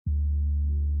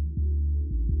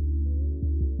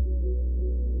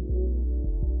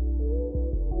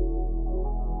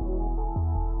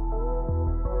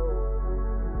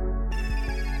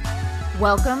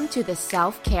Welcome to the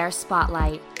Self-Care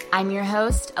Spotlight. I'm your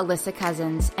host, Alyssa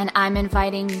Cousins, and I'm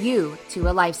inviting you to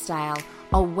a lifestyle,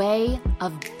 a way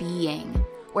of being,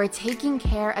 where taking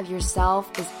care of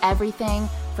yourself is everything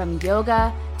from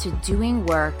yoga to doing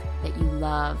work that you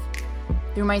love.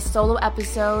 Through my solo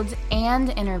episodes and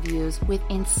interviews with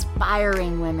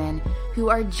inspiring women who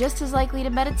are just as likely to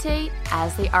meditate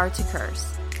as they are to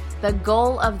curse. The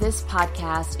goal of this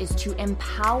podcast is to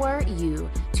empower you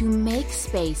to make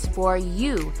space for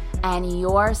you and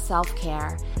your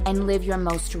self-care and live your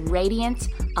most radiant,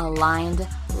 aligned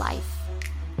life.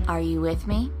 Are you with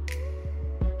me?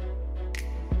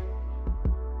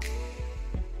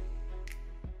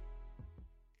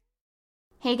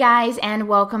 Hey guys, and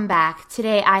welcome back.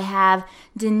 Today I have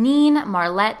Deneen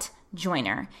Marlette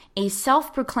Joyner, a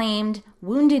self-proclaimed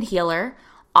wounded healer,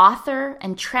 author,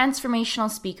 and transformational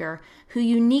speaker who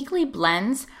uniquely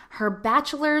blends her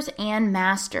bachelor's and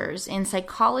master's in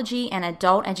psychology and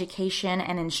adult education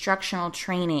and instructional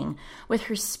training with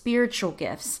her spiritual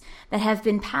gifts that have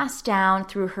been passed down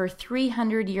through her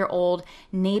 300-year-old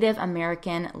Native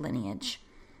American lineage.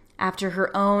 After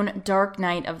her own dark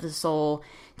night of the soul,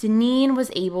 Deneen was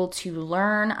able to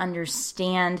learn,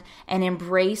 understand, and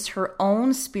embrace her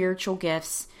own spiritual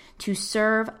gifts to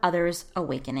serve others'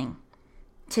 awakening.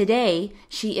 Today,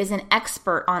 she is an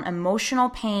expert on emotional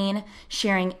pain,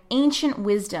 sharing ancient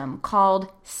wisdom called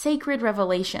sacred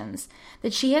revelations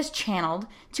that she has channeled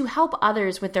to help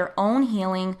others with their own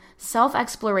healing,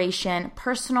 self-exploration,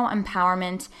 personal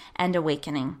empowerment, and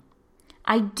awakening.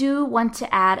 I do want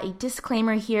to add a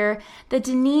disclaimer here that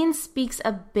Deneen speaks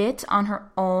a bit on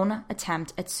her own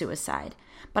attempt at suicide,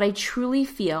 but I truly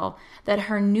feel that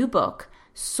her new book,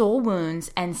 Soul Wounds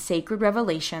and Sacred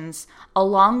Revelations,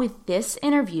 along with this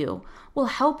interview, will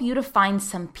help you to find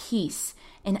some peace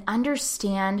and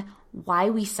understand why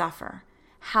we suffer,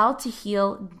 how to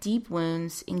heal deep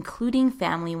wounds, including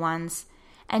family ones,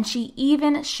 and she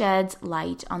even sheds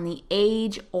light on the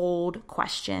age-old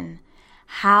question: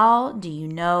 how do you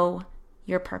know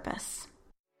your purpose?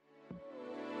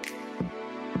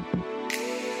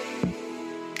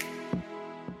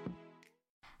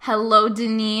 Hello,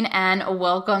 Deneen, and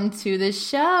welcome to the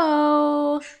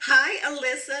show. Hi,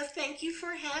 Alyssa. Thank you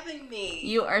for having me.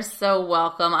 You are so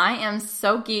welcome. I am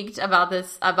so geeked about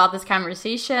this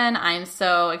conversation. I am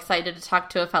so excited to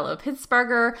talk to a fellow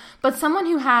Pittsburgher, but someone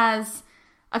who has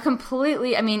a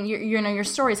completely, your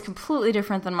story is completely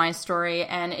different than my story,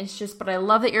 and it's just, but I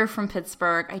love that you're from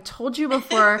Pittsburgh. I told you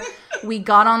before we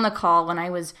got on the call when I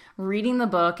was reading the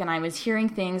book and I was hearing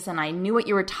things and I knew what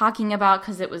you were talking about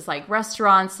because it was like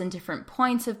restaurants and different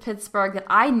points of Pittsburgh that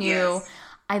I knew. Yes.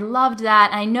 I loved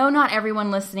that. I know not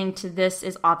everyone listening to this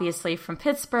is obviously from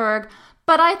Pittsburgh,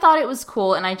 but I thought it was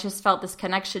cool and I just felt this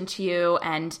connection to you,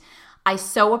 and I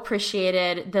so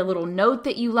appreciated the little note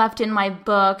that you left in my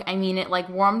book. I mean, it like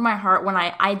warmed my heart when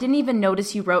I didn't even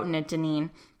notice you wrote in it, Deneen.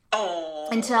 Oh.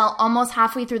 Until almost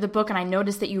halfway through the book, and I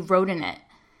noticed that you wrote in it.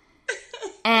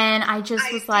 And I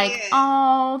just was like,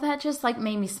 oh, that just like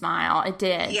made me smile. It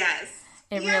did. Yes.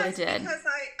 It really did. Because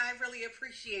I really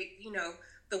appreciate,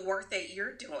 the work that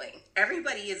you're doing.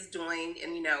 Everybody is doing,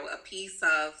 and, a piece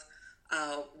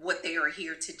of what they are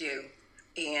here to do.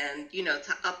 And,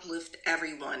 to uplift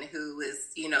everyone who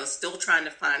is, still trying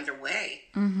to find their way.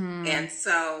 Mm-hmm. And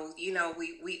so,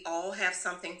 we all have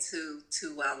something to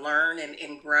learn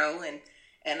and grow.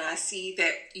 And I see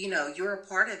that, you're a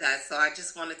part of that. So I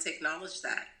just wanted to acknowledge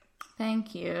that.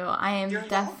 Thank you. I am You're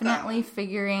definitely welcome.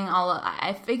 figuring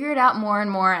I figure it out more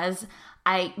and more as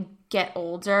I get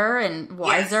older and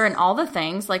wiser. Yes. And all the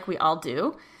things like we all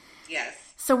do. Yes.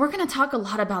 So we're going to talk a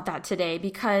lot about that today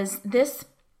because this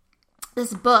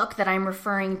book that I'm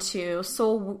referring to,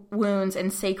 Soul Wounds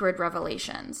and Sacred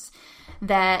Revelations,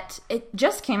 that it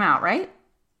just came out, right?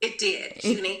 It did,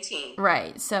 June 18th.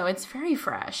 Right, so it's very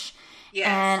fresh. Yes.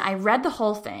 And I read the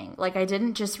whole thing. Like, I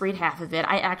didn't just read half of it.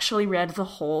 I actually read the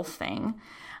whole thing.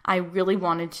 I really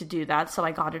wanted to do that, so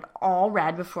I got it all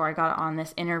read before I got on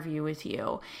this interview with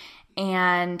you.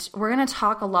 And we're going to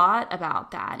talk a lot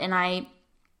about that. And I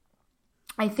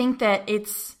think that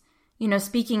it's,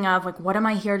 speaking of like, what am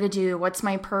I here to do? What's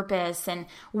my purpose? And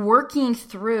working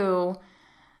through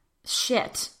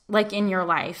shit like in your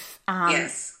life.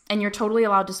 Yes. And you're totally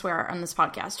allowed to swear on this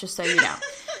podcast, just so you know.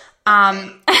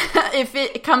 If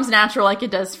it comes natural like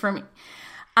it does for me.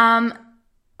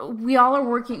 We all are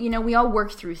working, we all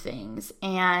work through things.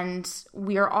 And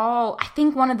we are all, I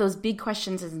think one of those big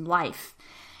questions in life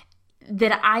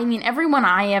that everyone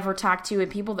I ever talk to and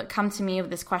people that come to me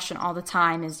with this question all the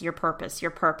time is your purpose.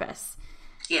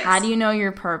 Yes. How do you know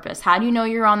your purpose? How do you know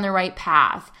you're on the right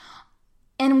path?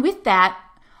 And with that,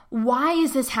 why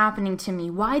is this happening to me?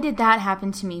 Why did that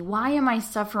happen to me? Why am I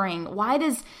suffering? Why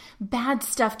does bad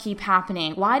stuff keep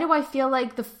happening? Why do I feel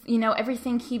like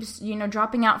everything keeps,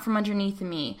 dropping out from underneath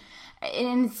me?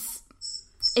 And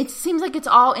it seems like it's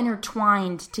all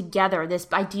intertwined together, this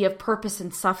idea of purpose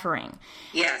and suffering.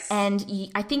 Yes. And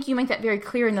I think you make that very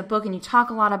clear in the book, and you talk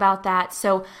a lot about that.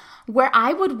 So where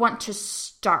I would want to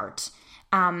start,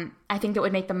 I think that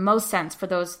would make the most sense for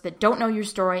those that don't know your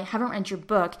story, haven't read your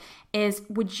book, is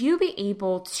would you be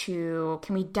able to,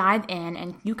 can we dive in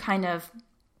and you kind of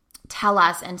tell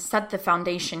us and set the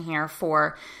foundation here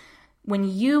for when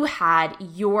you had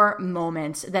your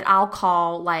moments that I'll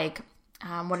call like,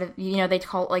 they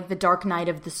call it like the dark night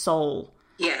of the soul.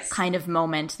 Yes. Kind of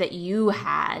moment that you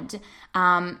had.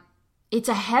 It's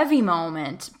a heavy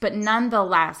moment, but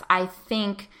nonetheless, I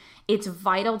think it's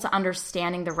vital to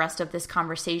understanding the rest of this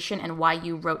conversation and why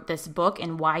you wrote this book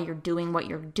and why you're doing what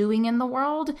you're doing in the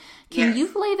world. Can you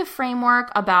lay the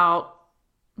framework about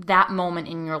that moment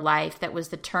in your life that was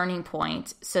the turning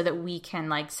point so that we can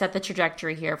like set the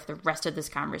trajectory here for the rest of this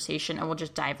conversation, and we'll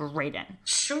just dive right in?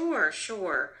 Sure.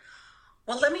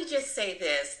 Well, let me just say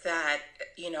this, that,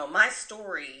 my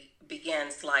story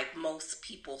begins like most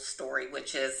people's story,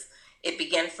 which is it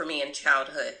began for me in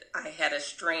childhood. I had a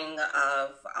string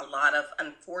of a lot of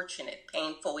unfortunate,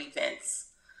 painful events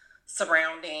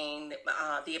surrounding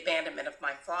the abandonment of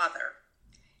my father.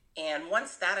 And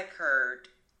once that occurred,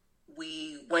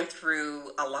 we went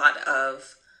through a lot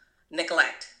of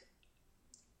neglect,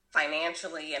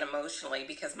 financially and emotionally,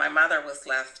 because my mother was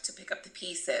left to pick up the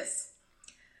pieces.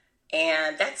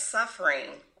 And that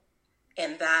suffering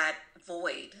and that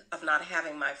void of not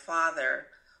having my father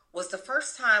was the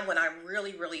first time when I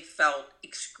really, really felt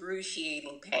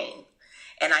excruciating pain.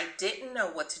 And I didn't know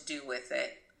what to do with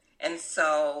it. And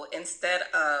so instead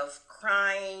of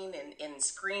crying and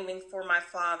screaming for my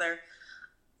father,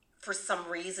 for some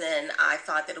reason, I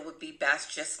thought that it would be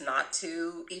best just not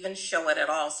to even show it at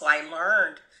all. So I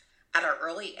learned at an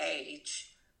early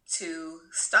age to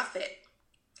stuff it.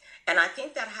 And I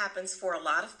think that happens for a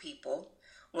lot of people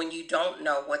when you don't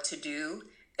know what to do,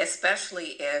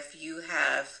 especially if you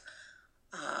have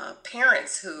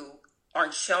parents who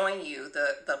aren't showing you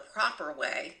the proper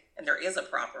way, and there is a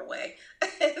proper way,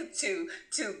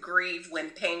 to grieve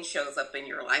when pain shows up in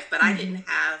your life. But I didn't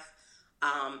have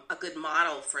a good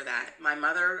model for that. My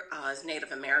mother is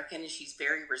Native American, and she's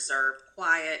very reserved,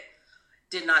 quiet,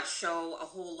 did not show a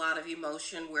whole lot of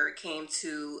emotion where it came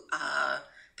to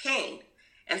pain.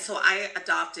 And so I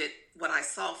adopted what I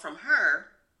saw from her,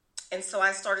 and so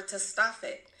I started to stuff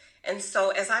it. And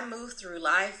so as I moved through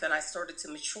life and I started to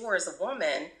mature as a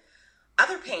woman,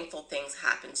 other painful things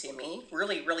happened to me,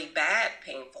 really, really bad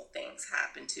painful things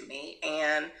happened to me.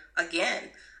 And again,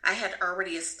 I had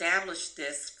already established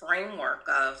this framework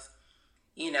of,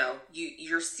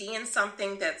 you're seeing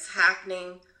something that's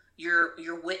happening,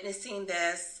 you're witnessing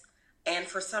this, and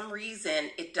for some reason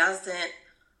it doesn't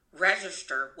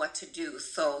register what to do.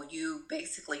 So you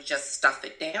basically just stuff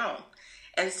it down.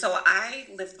 And so I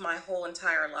lived my whole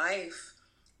entire life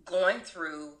going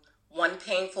through one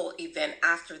painful event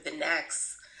after the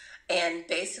next and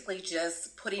basically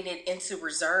just putting it into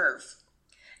reserve.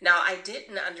 Now, I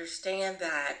didn't understand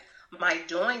that my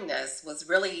doing this was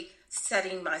really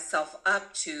setting myself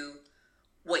up to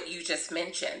what you just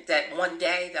mentioned, that one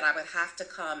day that I would have to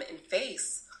come and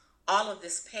face all of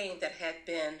this pain that had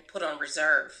been put on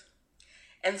reserve.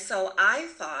 And so I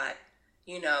thought,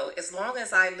 as long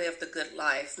as I lived a good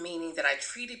life, meaning that I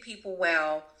treated people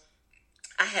well,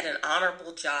 I had an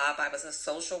honorable job, I was a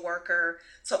social worker.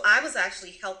 So I was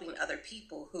actually helping other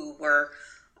people who were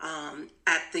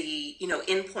at the,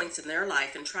 end points in their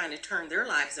life and trying to turn their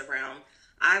lives around.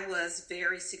 I was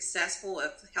very successful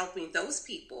of helping those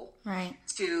people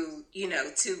to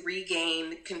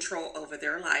regain control over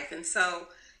their life. And so,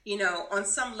 on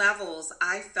some levels,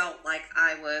 I felt like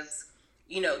I was,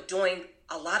 doing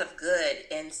a lot of good.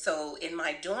 And so in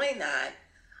my doing that,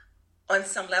 on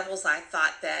some levels, I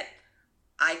thought that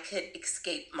I could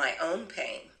escape my own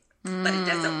pain, but it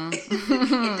doesn't,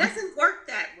 it doesn't work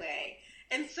that way.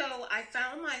 And so I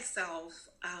found myself,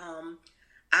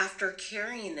 after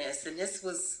carrying this, and this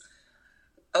was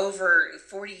over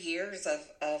 40 years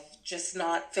of just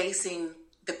not facing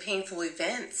the painful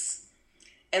events.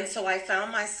 And so I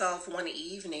found myself one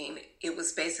evening, it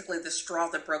was basically the straw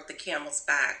that broke the camel's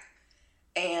back.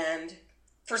 And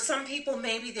for some people,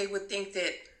 maybe they would think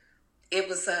that it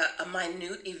was a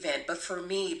minute event. But for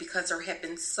me, because there had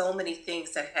been so many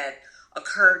things that had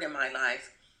occurred in my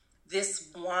life, this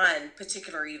one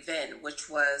particular event, which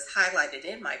was highlighted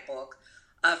in my book,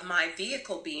 of my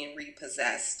vehicle being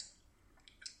repossessed,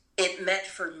 it meant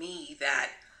for me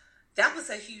that that was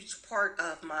a huge part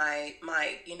of my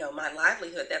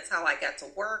livelihood. That's how I got to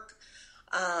work.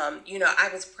 I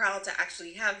was proud to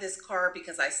actually have this car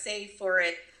because I saved for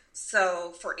it.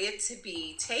 So for it to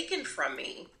be taken from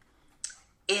me,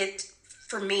 it,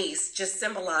 for me, just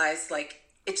symbolized, like,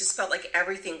 it just felt like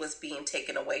everything was being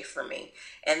taken away from me,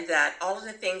 and that all of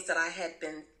the things that I had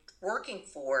been working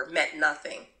for meant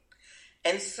nothing.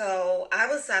 And so I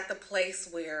was at the place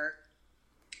where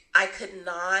I could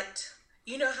not,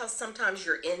 you know how sometimes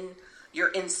you're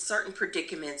in certain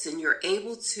predicaments and you're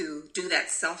able to do that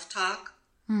self-talk,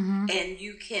 and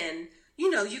you can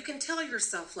tell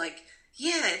yourself, like,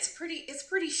 yeah, it's pretty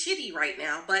shitty right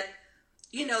now, but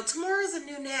tomorrow's a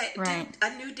new day, Right.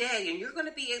 a new day, and you're going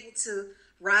to be able to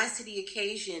rise to the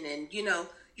occasion, and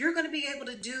you're going to be able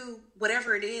to do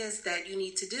whatever it is that you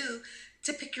need to do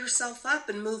to pick yourself up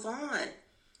and move on.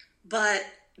 But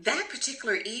that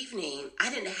particular evening, I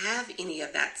didn't have any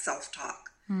of that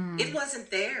self-talk. It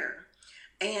wasn't there.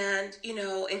 And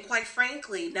quite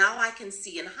frankly, now I can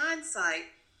see in hindsight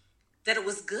that it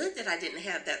was good that I didn't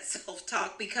have that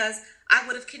self-talk, because I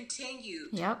would have continued,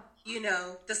 Yep.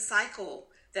 the cycle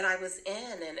that I was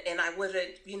in, and I would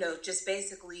have, just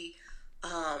basically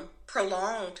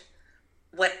prolonged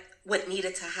what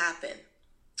needed to happen.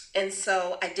 And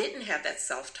so I didn't have that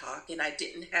self-talk, and I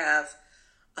didn't have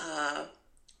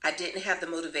the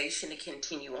motivation to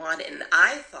continue on. And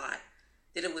I thought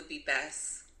that it would be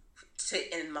best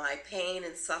to end my pain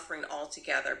and suffering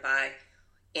altogether by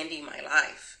ending my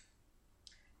life.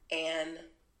 And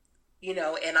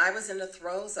I was in the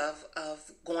throes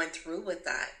of going through with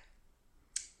that.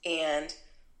 And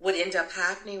what ended up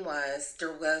happening was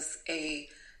there was a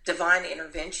divine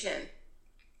intervention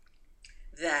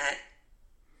that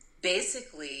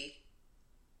basically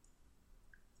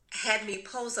had me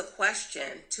pose a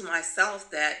question to myself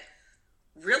that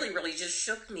really, really just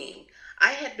shook me.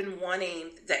 I had been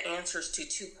wanting the answers to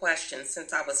two questions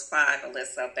since I was 5,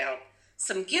 Alyssa, about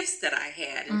some gifts that I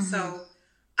had. And so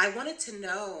I wanted to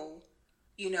know,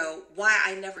 why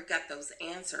I never got those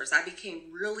answers. I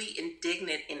became really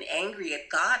indignant and angry at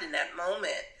God in that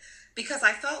moment, because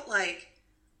I felt like,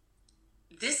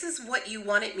 this is what you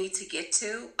wanted me to get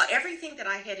to? Everything that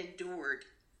I had endured,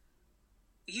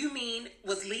 you mean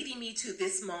was leading me to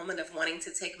this moment of wanting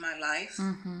to take my life?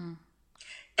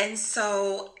 And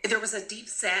so there was a deep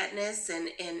sadness,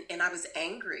 and I was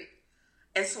angry.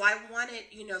 And so I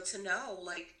wanted, to know,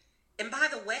 like, and by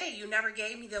the way, you never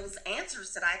gave me those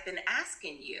answers that I've been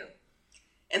asking you.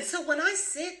 And so when I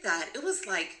said that, it was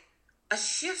like a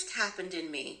shift happened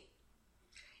in me.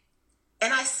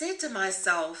 And I said to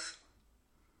myself,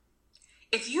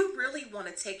 if you really want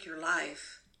to take your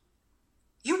life,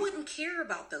 you wouldn't care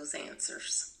about those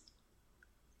answers.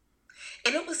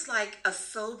 And it was like a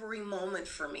sobering moment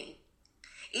for me.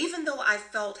 Even though I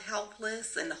felt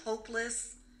helpless and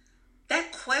hopeless,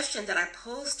 that question that I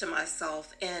posed to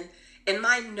myself, and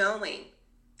my knowing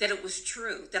that it was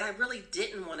true, that I really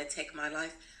didn't want to take my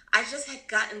life, I just had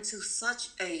gotten to such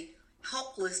a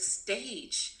helpless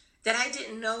stage that I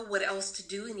didn't know what else to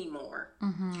do anymore.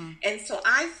 And so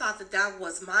I thought that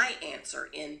was my answer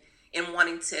in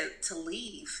wanting to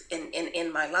leave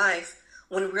in my life,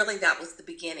 when really that was the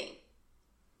beginning.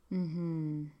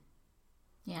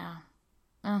 Yeah.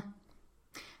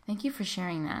 Thank you for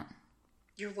sharing that.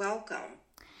 You're welcome.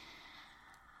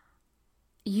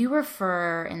 You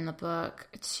refer in the book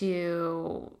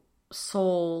to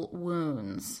soul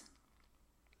wounds.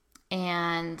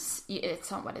 And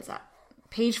it's on, what is that?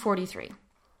 Page 43.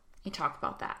 You talk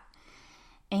about that.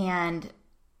 And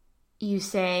you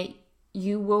say,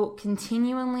 you will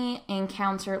continually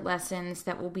encounter lessons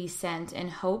that will be sent in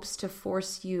hopes to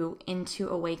force you into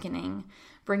awakening,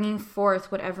 bringing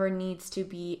forth whatever needs to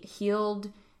be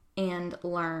healed and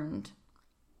learned.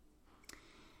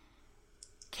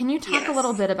 Can you talk a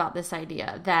little bit about this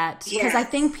idea? That, because I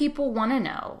think people want to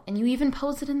know, and you even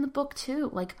pose it in the book too,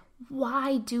 like,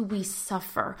 why do we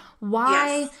suffer?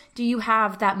 Why do you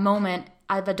have that moment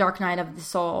of a dark night of the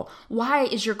soul? Why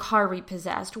is your car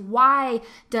repossessed? Why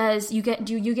do you get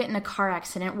in a car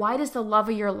accident? Why does the love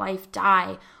of your life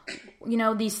die?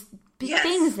 These big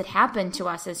things that happen to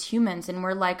us as humans, and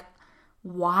we're like,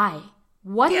 why?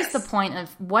 What is the point of,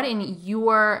 what in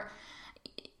your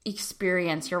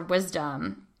experience, your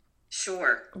wisdom?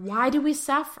 Sure. Why do we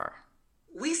suffer?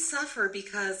 We suffer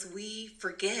because we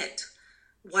forget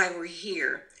why we're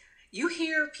here. You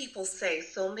hear people say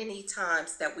so many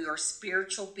times that we are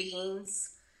spiritual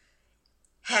beings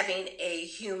having a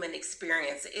human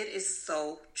experience. It is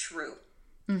so true.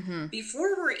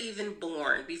 Before we're even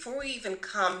born, before we even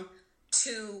come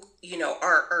to,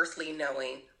 our earthly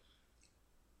knowing,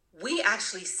 we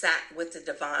actually sat with the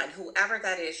divine, whoever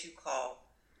that is you call,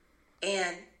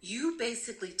 and you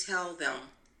basically tell them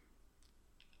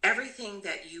everything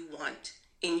that you want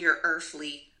in your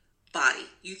earthly body.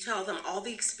 You tell them all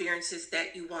the experiences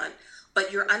that you want,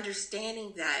 but you're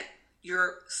understanding that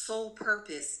your sole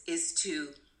purpose is to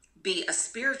be a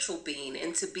spiritual being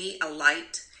and to be a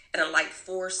light and a light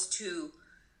force to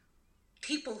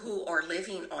people who are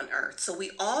living on earth. So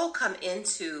we all come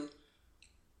into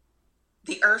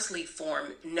the earthly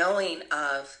form knowing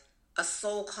of a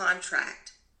soul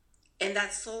contract. And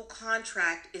that soul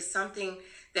contract is something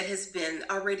that has been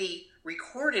already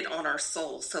recorded on our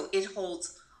soul. So it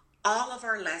holds all of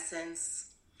our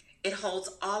lessons. It holds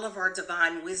all of our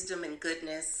divine wisdom and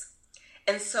goodness.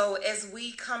 And so as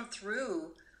we come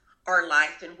through our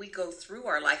life and we go through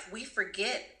our life, we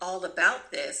forget all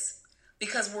about this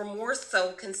because we're more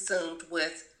so consumed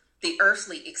with the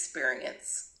earthly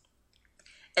experience.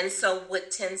 And so what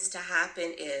tends to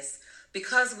happen is,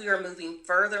 because we are moving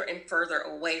further and further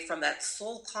away from that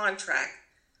soul contract,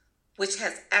 which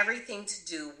has everything to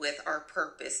do with our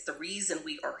purpose, the reason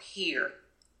we are here,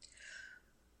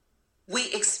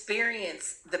 we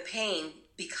experience the pain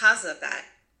because of that.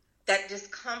 That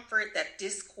discomfort, that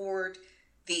discord,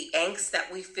 the angst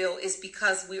that we feel is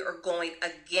because we are going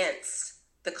against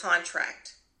the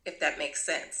contract, if that makes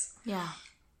sense. Yeah.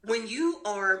 When you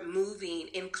are moving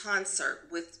in concert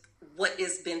with what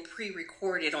has been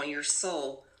pre-recorded on your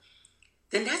soul,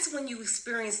 then that's when you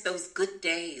experience those good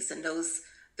days and those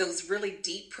really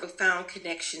deep, profound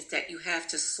connections that you have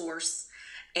to source,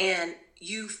 and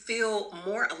you feel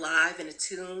more alive and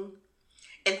attuned,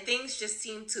 and things just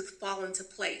seem to fall into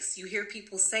place. You hear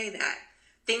people say that.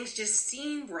 Things just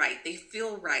seem right. They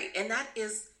feel right. And that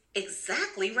is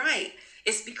exactly right.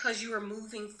 It's because you are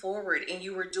moving forward and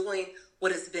you are doing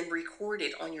what has been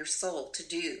recorded on your soul to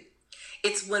do.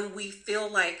 It's when we feel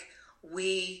like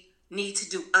we need to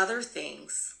do other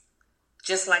things,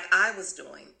 just like I was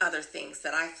doing other things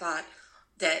that I thought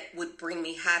that would bring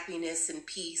me happiness and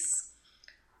peace,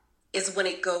 is when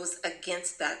it goes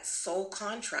against that soul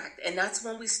contract. And that's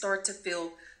when we start to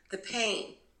feel the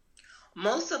pain.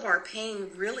 Most of our pain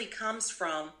really comes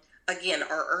from, again,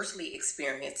 our earthly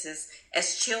experiences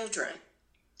as children.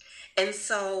 And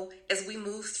so as we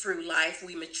move through life,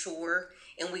 we mature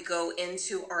and we go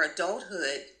into our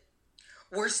adulthood,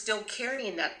 we're still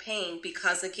carrying that pain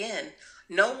because, again,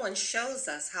 no one shows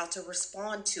us how to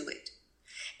respond to it.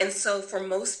 And so for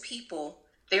most people,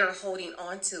 they are holding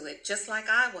on to it just like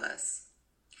I was.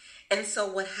 And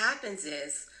so what happens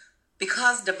is,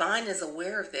 because divine is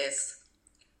aware of this,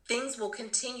 things will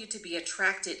continue to be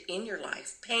attracted in your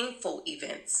life, painful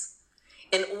events,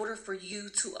 in order for you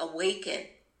to awaken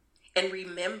and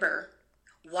remember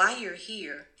why you're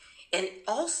here, and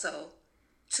also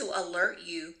to alert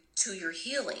you to your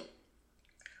healing.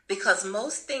 Because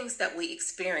most things that we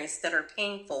experience that are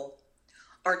painful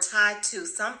are tied to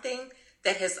something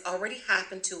that has already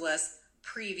happened to us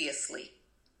previously.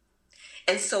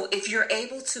 And so if you're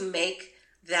able to make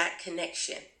that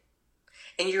connection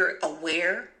and you're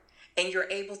aware and you're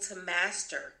able to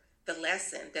master the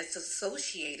lesson that's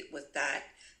associated with that,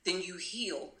 then you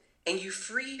heal and you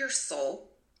free your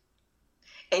soul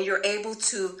and you're able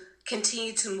to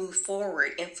continue to move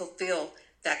forward and fulfill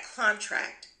that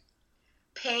contract.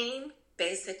 Pain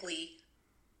basically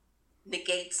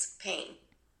negates pain.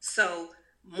 So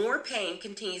more pain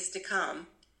continues to come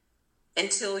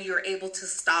until you're able to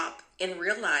stop and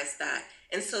realize that.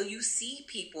 And so you see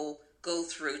people go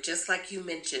through, just like you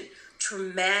mentioned,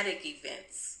 traumatic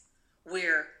events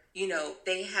where,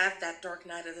 they have that dark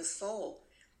night of the soul.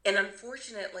 And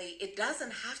unfortunately, it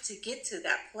doesn't have to get to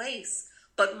that place.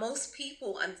 But most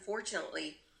people,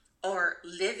 unfortunately, are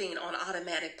living on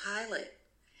automatic pilot.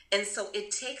 And so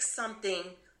it takes something,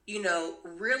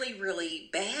 really, really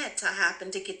bad to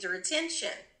happen to get their attention.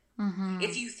 Mm-hmm.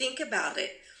 If you think about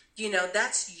it,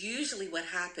 that's usually what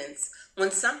happens.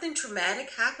 When something traumatic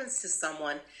happens to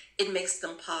someone, it makes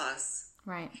them pause.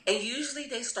 Right. And usually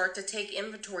they start to take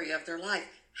inventory of their life.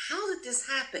 How did this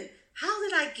happen? How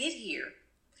did I get here?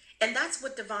 And that's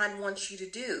what divine wants you to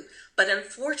do. But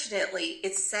unfortunately,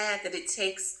 it's sad that it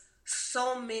takes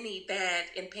so many bad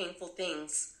and painful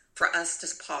things for us to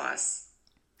pause.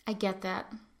 I get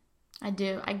that. I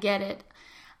do. I get it.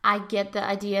 I get the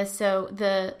idea. So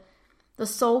the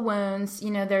soul wounds,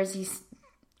 there's these,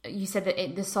 you said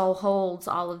that the soul holds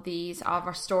all of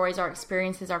our stories, our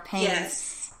experiences, our pains.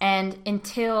 Yes. And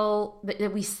until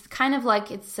we kind of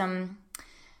like it's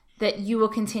that you will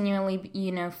continually,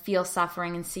 feel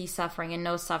suffering and see suffering and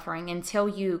know suffering until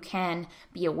you can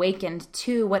be awakened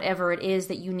to whatever it is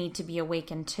that you need to be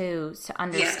awakened to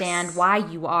understand why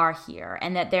you are here.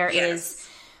 And that there is,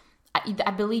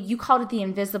 I believe you called it the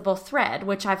invisible thread,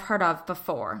 which I've heard of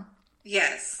before.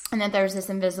 Yes. And that there's this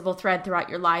invisible thread throughout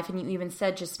your life. And you even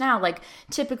said just now, like,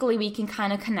 typically we can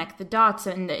kind of connect the dots,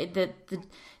 and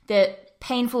the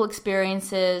painful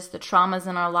experiences, the traumas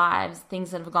in our lives,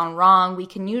 things that have gone wrong, we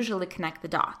can usually connect the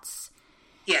dots.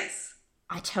 Yes.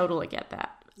 I totally get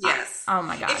that. Yes. Oh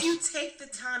my gosh. If you take the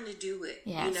time to do it,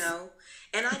 yes.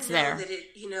 And I it's know there. that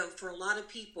it, for a lot of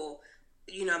people,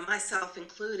 myself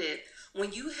included,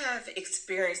 when you have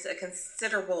experienced a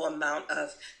considerable amount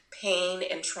of pain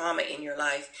and trauma in your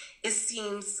life, it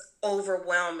seems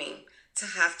overwhelming to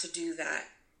have to do that.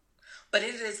 But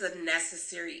it is a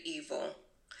necessary evil.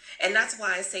 And that's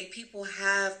why I say people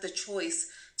have the choice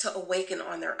to awaken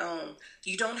on their own.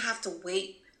 You don't have to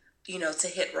wait, to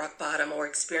hit rock bottom or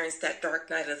experience that dark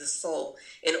night of the soul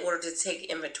in order to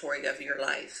take inventory of your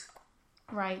life.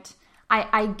 Right.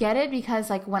 I get it, because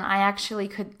like when I actually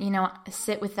could,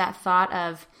 sit with that thought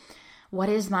of what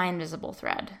is my invisible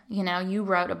thread? You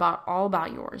wrote all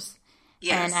about yours.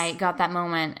 Yes. And I got that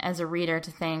moment as a reader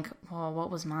to think, well,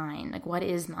 what was mine? Like, what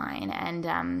is mine?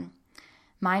 And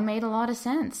mine made a lot of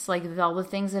sense. Like, all the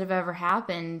things that have ever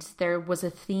happened, there was a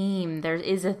theme. There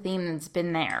is a theme that's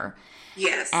been there.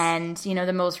 Yes. And,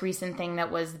 the most recent thing that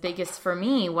was the biggest for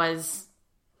me was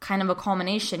kind of a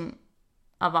culmination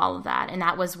of all of that. And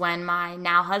that was when my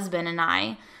now husband and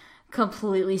I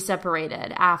completely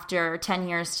separated after 10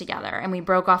 years together. And we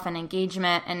broke off an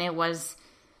engagement, and it was,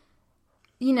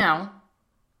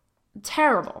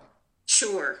 terrible.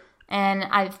 Sure. And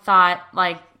I thought,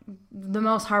 like, the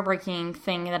most heartbreaking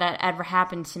thing that had ever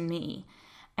happened to me.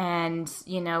 And,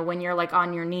 when you're like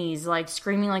on your knees, like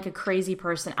screaming like a crazy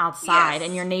person outside,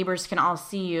 and your neighbors can all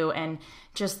see you, and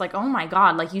just like, oh my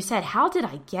God, like you said, how did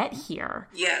I get here?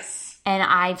 Yes. And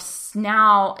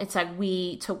it's like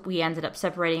we ended up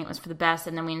separating. It was for the best.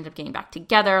 And then we ended up getting back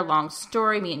together. Long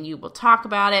story. Me and you will talk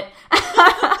about it.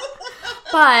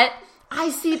 But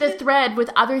I see the thread with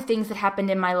other things that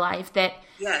happened in my life that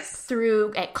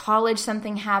at college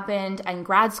something happened, and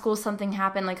grad school something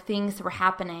happened, like things were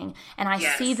happening, and I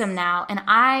see them now. And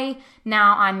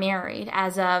I'm married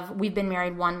we've been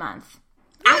married 1 month.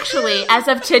 Actually, as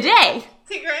of today.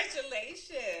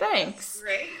 Congratulations. Thanks.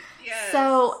 Great. Yes.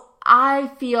 So I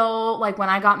feel like when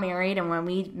I got married and when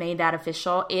we made that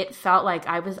official, it felt like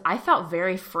I felt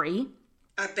very free.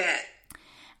 I bet.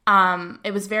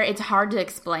 It's hard to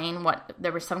explain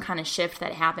there was some kind of shift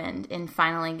that happened in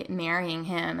finally marrying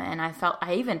him. And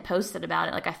I even posted about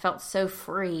it. Like, I felt so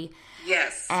free.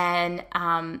 Yes. And,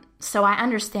 so I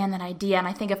understand that idea. And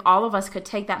I think if all of us could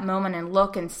take that moment and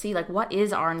look and see, like, what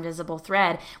is our invisible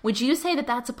thread? Would you say that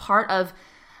that's a part of,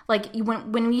 like,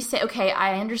 when we say, okay,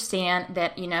 I understand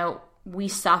that, we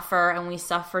suffer, and we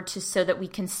suffer so that we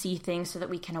can see things, so that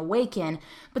we can awaken.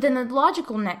 But then the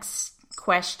logical next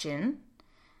question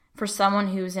for someone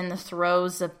who's in the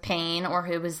throes of pain, or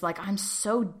who is like, I'm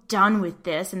so done with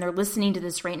this, and they're listening to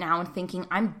this right now and thinking,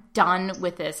 I'm done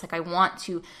with this. Like, I want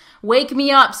to wake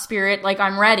me up, spirit. Like,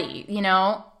 I'm ready.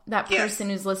 That person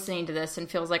who's listening to this and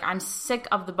feels like, I'm sick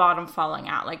of the bottom falling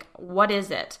out. Like, what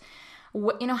is it?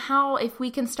 If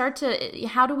we can start to,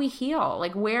 how do we heal?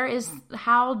 Like,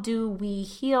 how do we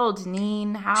heal,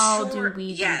 Deneen? How do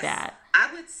we do that?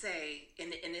 I would say,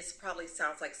 and this probably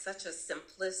sounds like such a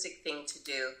simplistic thing to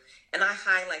do, and I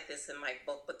highlight this in my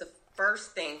book, but the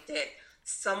first thing that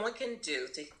someone can do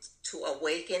to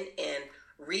awaken and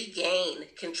regain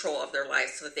control of their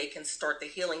life so that they can start the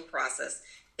healing process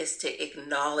is to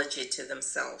acknowledge it to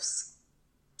themselves.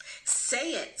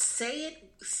 Say it.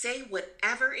 Say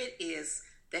whatever it is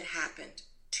that happened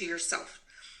to yourself.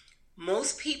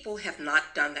 Most people have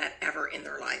not done that ever in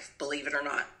their life, believe it or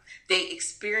not. They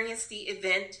experience the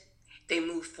event, they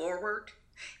move forward,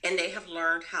 and they have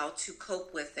learned how to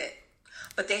cope with it.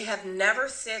 But they have never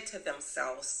said to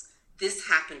themselves, this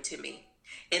happened to me,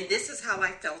 and this is how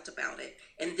I felt about it,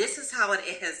 and this is how it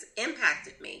has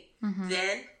impacted me. Mm-hmm.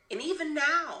 Then, and even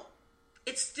now,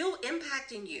 it's still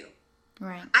impacting you.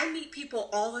 Right. I meet people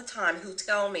all the time who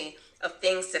tell me of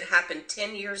things that happened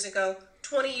 10 years ago,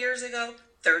 20 years ago,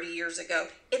 30 years ago.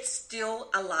 It's still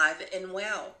alive and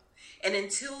well. And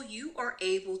until you are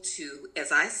able to,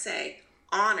 as I say,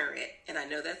 honor it, and I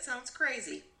know that sounds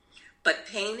crazy, but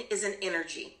pain is an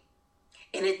energy,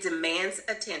 and it demands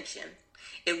attention.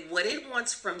 And what it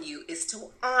wants from you is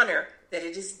to honor that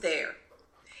it is there.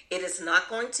 It is not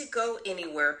going to go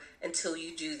anywhere until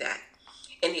you do that.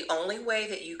 And the only way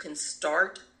that you can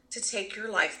start to take your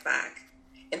life back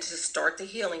and to start the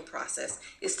healing process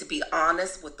is to be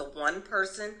honest with the one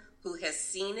person who has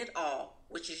seen it all,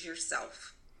 which is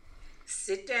yourself.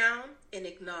 Sit down and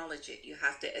acknowledge it. You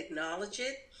have to acknowledge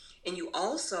it, and you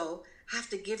also have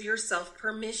to give yourself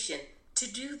permission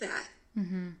to do that.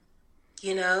 Mm-hmm.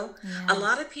 You know, Yeah. a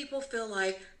lot of people feel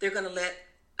like they're going to let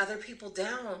other people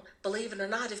down, believe it or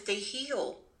not, if they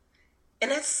heal.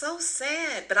 And that's so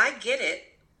sad, but I get it.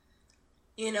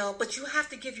 You know, but you have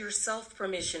to give yourself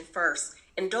permission first,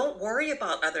 and don't worry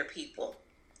about other people.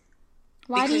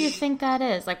 Why do you Because- think that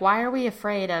is? Like, why are we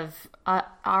afraid of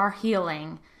our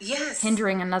healing Yes.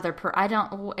 hindering another I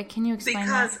don't, can you explain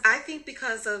Because that? I think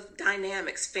because of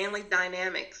dynamics, family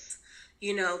dynamics,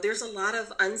 you know, there's a lot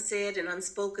of unsaid and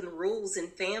unspoken rules in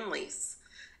families.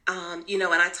 You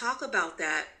know, and I talk about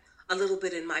that a little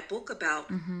bit in my book about,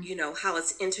 you know, how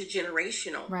it's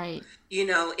intergenerational. Right. You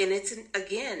know, and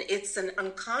it's an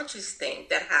unconscious thing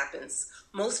that happens.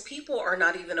 Most people are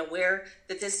not even aware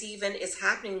that this even is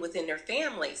happening within their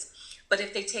families. But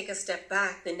if they take a step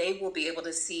back, then they will be able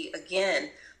to see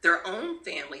again their own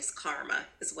family's karma,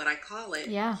 is what I call it.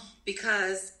 Yeah.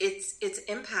 Because it's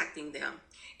impacting them,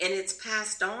 and it's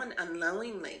passed on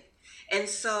unknowingly. And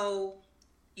so,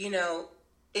 you know,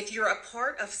 if you're a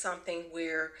part of something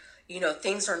where, you know,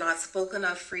 things are not spoken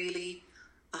of freely,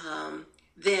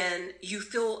 then you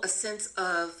feel a sense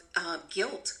of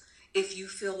guilt if you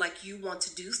feel like you want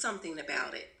to do something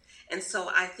about it. And so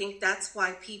I think that's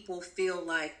why people feel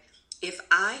like if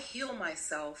I heal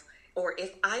myself, or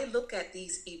if I look at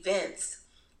these events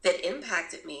that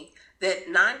impacted me, that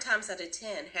 9 times out of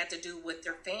 10 had to do with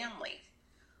their family,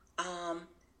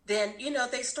 then, you know,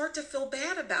 they start to feel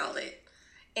bad about it.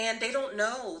 And they don't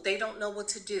know what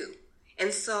to do.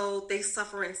 And so they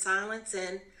suffer in silence,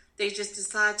 and they just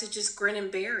decide to just grin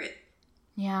and bear it.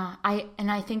 Yeah.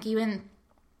 I think even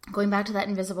going back to that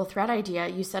invisible thread idea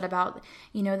you said about,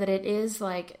 you know, that it is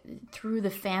like through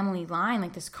the family line,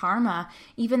 like this karma,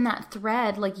 even that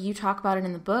thread, like you talk about it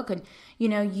in the book, and, you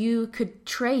know, you could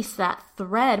trace that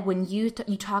thread when you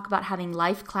talk about having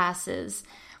life classes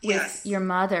with Yes. your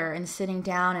mother and sitting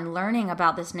down and learning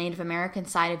about this Native American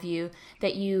side of you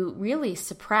that you really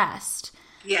suppressed.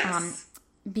 Yes.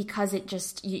 Because it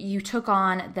just, you took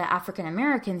on the African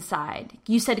American side.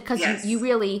 You said, because Yes. you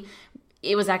really,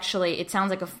 it was actually, it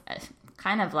sounds like a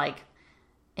kind of like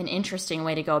an interesting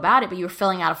way to go about it, but you were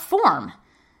filling out a form.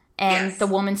 And Yes. the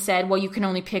woman said, well, you can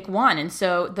only pick one. And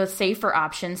so the safer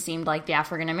option seemed like the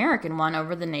African American one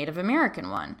over the Native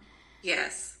American one.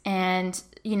 Yes. And,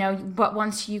 you know, but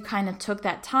once you kind of took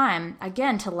that time,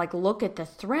 again, to like look at the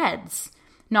threads,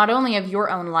 not only of your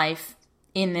own life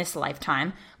in this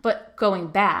lifetime, but going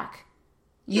back,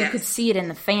 you Yes. could see it in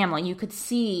the family. You could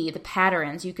see the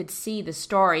patterns. You could see the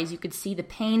stories. You could see the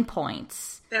pain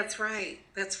points. That's right.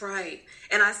 That's right.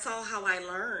 And I saw how I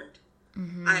learned.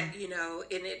 You know,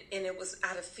 and it was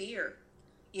out of fear.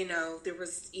 You know, there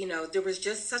was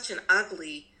just such an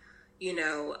ugly,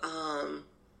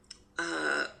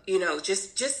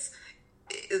 just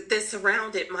that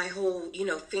surrounded my whole, you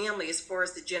know, family, as far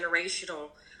as the generational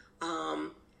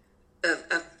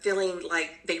of feeling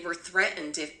like they were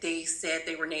threatened if they said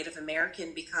they were Native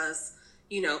American, because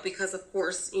of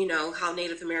course, you know, how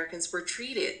Native Americans were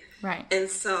treated. Right. And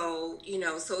so, you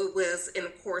know, so it was, and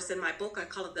of course in my book, I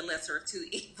call it the lesser of two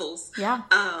evils. Yeah.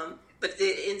 But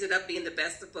it ended up being the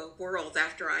best of both worlds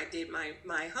after I did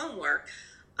my homework.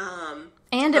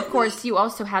 And of course, you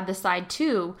also had the side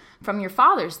too from your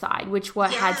father's side, which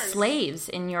had Yes. slaves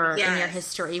in your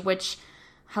history. Which,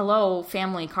 hello,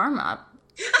 family karma,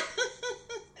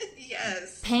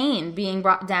 Yes. pain being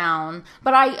brought down.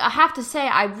 But I have to say,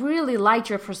 I really liked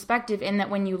your perspective in that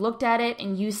when you looked at it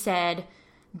and you said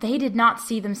they did not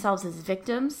see themselves as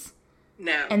victims.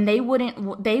 No. And they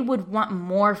would want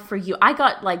more for you. I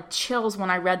got like chills when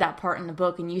I read that part in the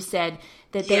book, and you said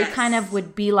that they Yes. kind of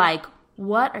would be like,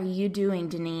 what are you doing,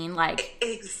 Deneen? Like,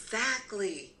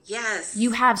 Exactly. Yes.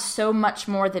 you have so much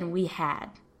more than we had.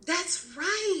 That's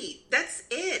right. That's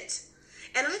it.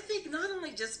 And I think not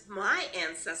only just my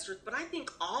ancestors, but I think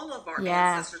all of our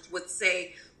Yeah. ancestors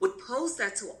would pose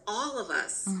that to all of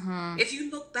us. Mm-hmm. If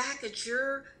you look back at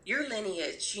your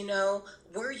lineage, you know,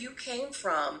 where you came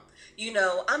from, you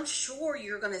know, I'm sure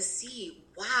you're going to see,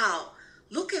 wow,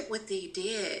 look at what they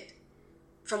did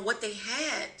from what they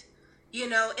had, you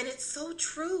know, and it's so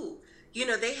true. You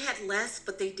know, they had less,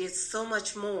 but they did so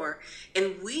much more.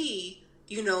 And we,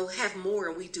 you know, have more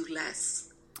and we do less.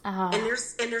 And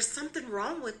there's something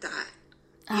wrong with that,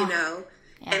 you know?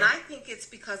 yeah. And I think it's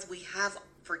because we have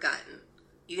forgotten,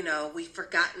 you know, we've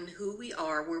forgotten who we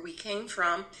are, where we came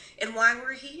from, and why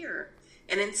we're here.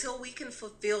 And until we can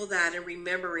fulfill that and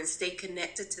remember and stay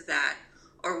connected to that,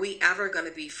 are we ever going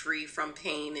to be free from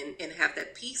pain and have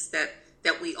that peace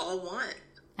that we all want?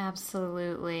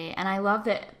 Absolutely. And I love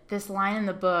that this line in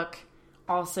the book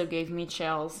also gave me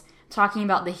chills, talking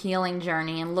about the healing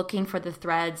journey and looking for the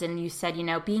threads. And you said,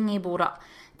 being able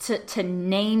to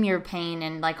name your pain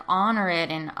and like honor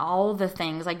it and all the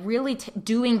things, like really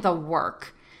doing the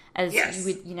work, as you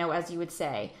would, as you would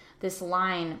say. This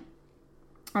line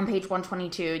on page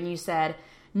 122, and you said,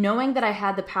 knowing that I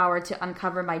had the power to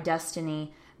uncover my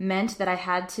destiny meant that I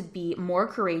had to be more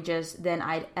courageous than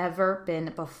I'd ever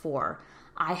been before.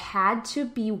 I had to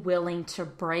be willing to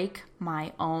break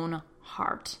my own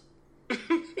heart.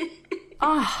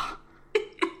 Oh.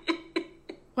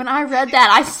 When I read that,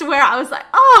 I swear I was like,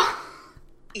 oh.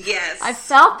 Yes. I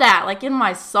felt that like in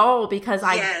my soul because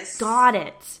I got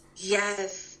it.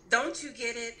 Yes. Don't you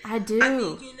get it? I do. I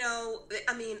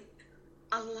mean,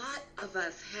 a lot of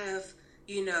us have,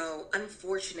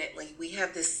 unfortunately, we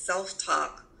have this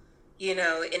self-talk, and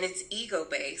it's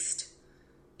ego-based,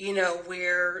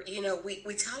 where,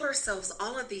 we tell ourselves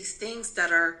all of these things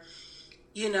that are,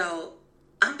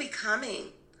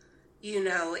 unbecoming.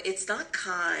 It's not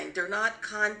kind. They're not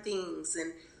kind things.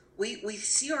 And we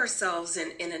see ourselves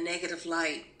in a negative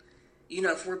light,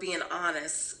 if we're being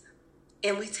honest.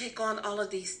 And we take on all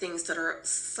of these things that are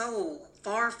so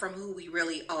far from who we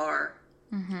really are.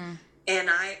 Mm-hmm. And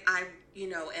I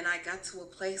got to a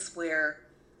place where,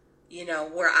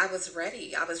 where I was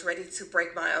ready. I was ready to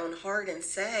break my own heart and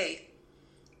say,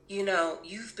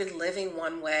 you've been living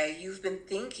one way. You've been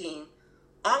thinking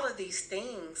all of these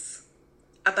things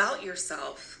about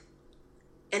yourself,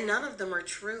 and none of them are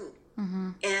true.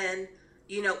 Mm-hmm. And,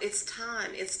 it's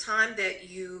time that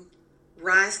you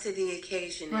rise to the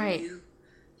occasion. Right. And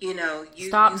you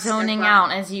stop zoning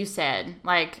out, as you said.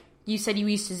 Like, you said you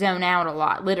used to zone out a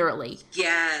lot, literally.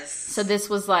 Yes. So this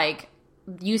was like,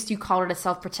 you called it a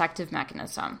self-protective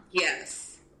mechanism.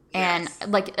 Yes. And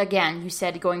like, again, you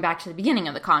said, going back to the beginning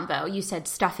of the convo, you said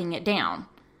stuffing it down.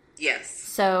 Yes.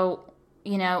 So,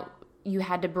 you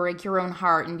had to break your own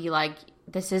heart and be like,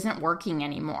 this isn't working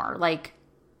anymore. Like,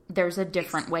 there's a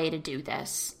different way to do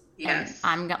this. Yes.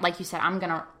 And like you said, I'm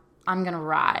gonna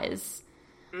rise.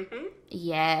 Mm-hmm.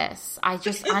 Yes. I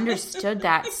just understood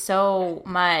that so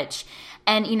much.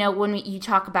 And, when you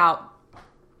talk about,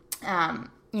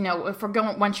 if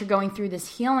once you're going through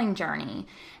this healing journey,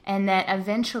 and that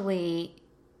eventually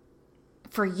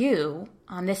for you,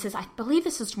 I believe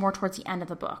this is more towards the end of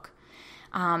the book.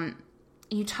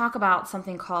 You talk about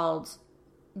something called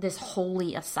this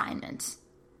holy assignment.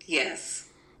 Yes.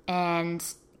 And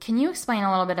can you explain a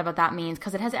little bit about what that means?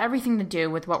 Because it has everything to do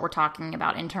with what we're talking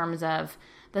about in terms of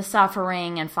the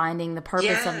suffering and finding the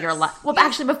purpose of your life. Well,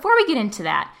 actually, before we get into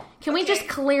that, can we just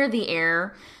clear the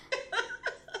air?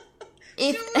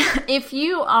 If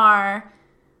you are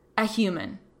a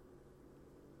human,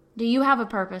 do you have a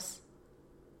purpose?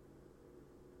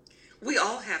 We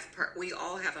all have a purpose. We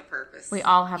all have a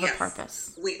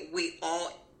purpose.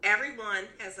 Everyone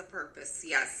has a purpose.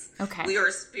 Yes. Okay. We are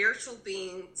spiritual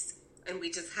beings, and we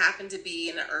just happen to be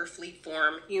in an earthly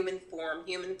form, human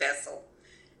vessel.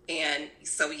 And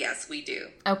so, yes, we do.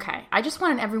 Okay. I just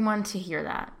wanted everyone to hear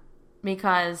that,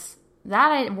 because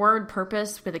that word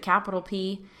purpose with a capital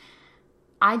P,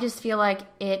 I just feel like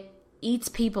it eats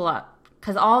people up,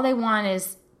 because all they want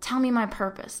is, tell me my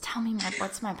purpose. Tell me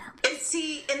what's my purpose.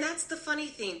 And that's the funny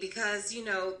thing, because,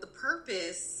 the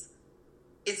purpose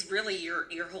is really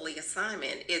your holy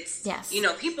assignment. It's,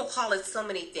 people call it so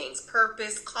many things,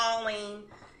 purpose, calling,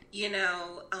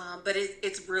 but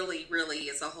it's really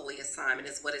is a holy assignment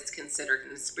is what it's considered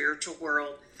in the spiritual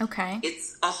world. Okay.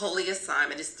 It's a holy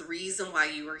assignment. It's the reason why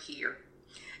you are here.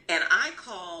 And I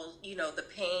call, the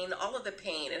pain, all of the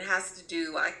pain, it has to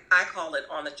do, I call it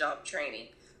on-the-job training,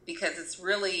 because it's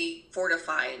really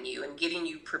fortifying you and getting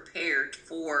you prepared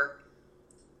for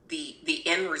the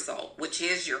end result, which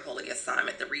is your holy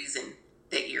assignment, the reason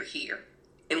that you're here.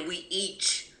 And we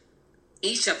each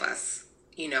of us,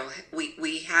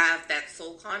 we have that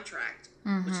soul contract,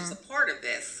 mm-hmm. which is a part of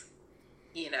this,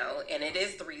 and it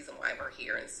is the reason why we're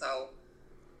here. And so,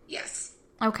 yes.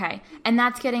 Okay. And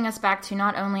that's getting us back to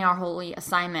not only our holy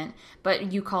assignment,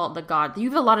 but you call it the God. You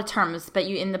have a lot of terms, but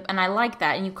and I like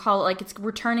that. And you call it like it's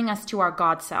returning us to our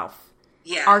God self.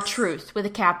 Yes. Our truth with a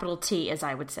capital T, as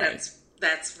I would say.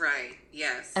 That's right.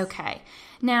 Yes. Okay.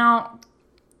 Now,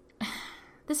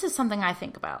 this is something I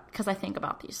think about, because I think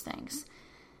about these things.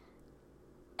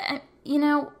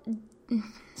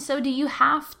 So do you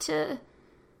have to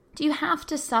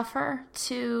suffer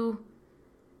to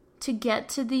get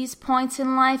to these points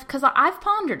in life? Because I've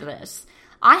pondered this.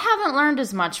 I haven't learned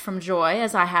as much from joy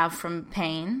as I have from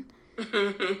pain.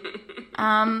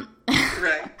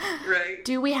 Right, right.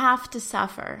 Do we have to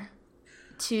suffer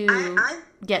to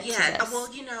get to this? Well,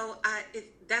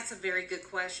 that's a very good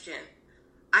question.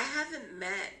 I haven't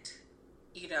met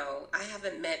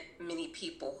many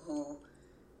people who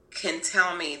can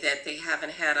tell me that they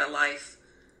haven't had a life,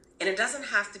 and it doesn't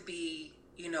have to be,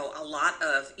 a lot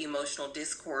of emotional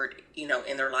discord, in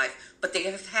their life, but they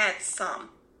have had some,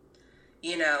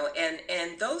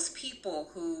 and those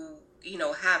people who,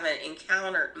 haven't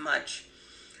encountered much,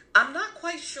 I'm not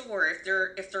quite sure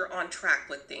if they're on track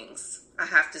with things. I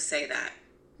have to say that.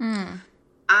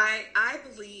 I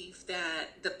believe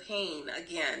that the pain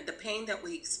that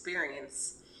we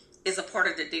experience is a part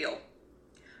of the deal.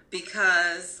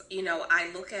 Because,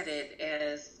 I look at it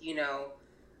as,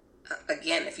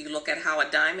 again, if you look at how a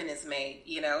diamond is made,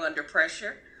 under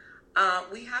pressure,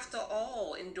 we have to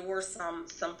all endure some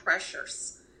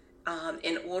pressures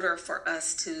in order for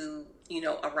us to,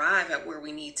 arrive at where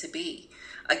we need to be.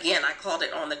 Again, I called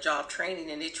it on-the-job training,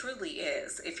 and it truly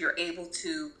is. If you're able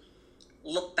to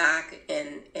look back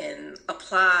and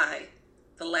apply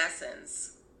the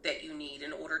lessons that you need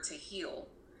in order to heal,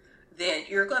 then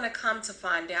you're going to come to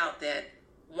find out that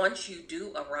once you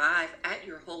do arrive at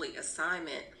your holy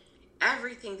assignment,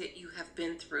 everything that you have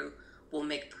been through will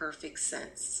make perfect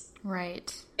sense.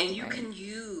 Right. And you can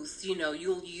use,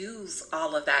 you'll use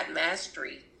all of that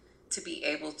mastery to be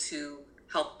able to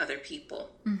help other people.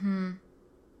 Mm-hmm.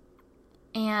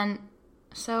 And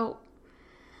so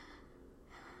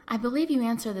I believe you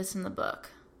answer this in the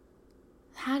book.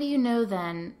 How do you know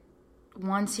then,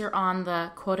 once you're on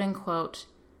the quote-unquote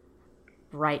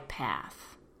right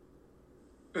path?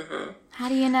 Mm-hmm. How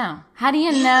do you know? How do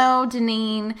you know,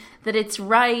 Deneen, that it's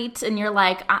right? And you're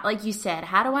like you said,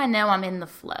 how do I know I'm in the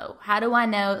flow? How do I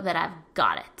know that I've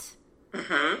got it?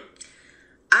 Mm-hmm.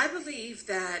 I believe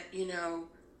that,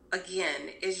 again,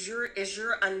 as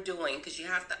you're undoing, because you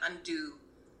have to undo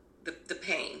the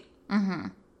pain. Mm-hmm.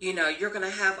 You're going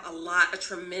to have a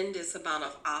tremendous amount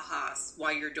of ahas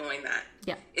while you're doing that.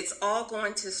 Yeah. It's all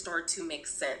going to start to make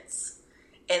sense.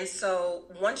 And so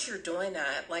once you're doing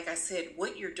that, like I said,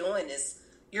 what you're doing is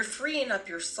you're freeing up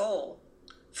your soul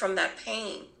from that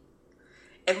pain.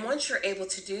 And once you're able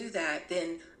to do that,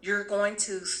 then you're going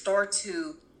to start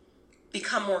to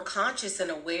become more conscious and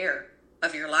aware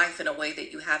of your life in a way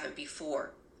that you haven't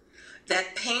before.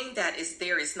 That pain that is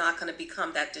there is not going to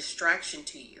become that distraction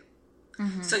to you.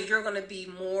 Mm-hmm. So you're going to be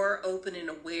more open and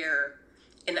aware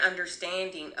and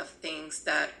understanding of things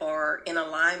that are in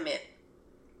alignment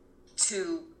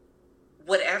to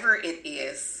whatever it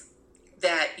is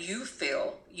that you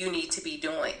feel you need to be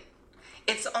doing.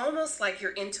 It's almost like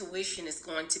your intuition is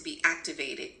going to be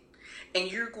activated,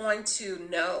 and you're going to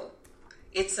know.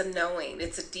 It's a knowing.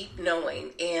 It's a deep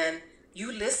knowing, and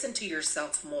you listen to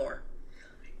yourself more.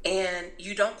 And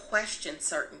you don't question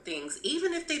certain things,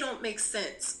 even if they don't make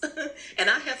sense. And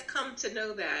I have come to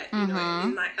know that,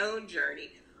 in my own journey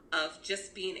of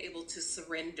just being able to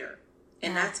surrender.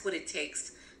 And that's what it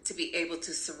takes to be able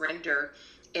to surrender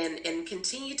and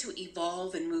continue to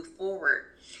evolve and move forward.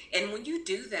 And when you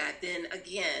do that, then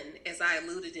again, as I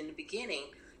alluded in the beginning,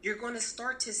 you're going to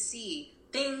start to see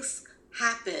things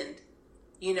happen,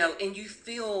 and you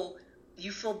feel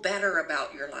better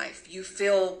about your life. You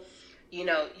feel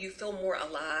more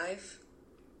alive,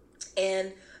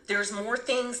 and there's more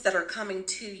things that are coming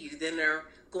to you than are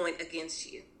going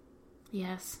against you.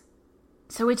 Yes.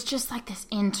 So it's just like this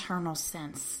internal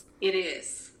sense. It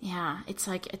is. Yeah. It's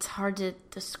hard to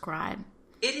describe.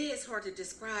 It is hard to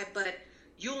describe, but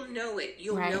you'll know it.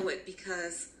 You'll know it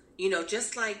because,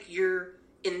 just like you're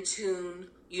in tune,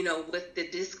 with the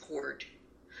discord,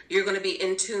 you're going to be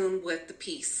in tune with the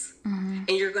peace. Mm-hmm.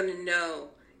 And you're going to know.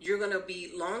 You're going to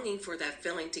be longing for that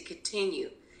feeling to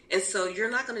continue. And so you're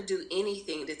not going to do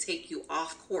anything to take you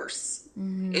off course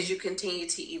as you continue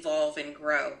to evolve and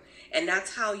grow. And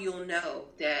that's how you'll know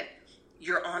that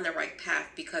you're on the right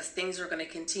path, because things are going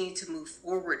to continue to move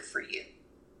forward for you.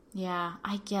 Yeah,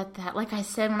 I get that. Like I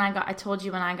said, I told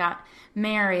you when I got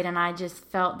married, and I just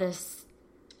felt this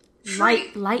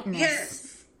lightness.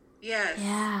 Yes. Yes.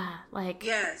 Yeah.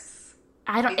 Yes.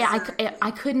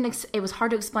 I couldn't, it was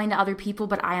hard to explain to other people,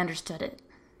 but I understood it.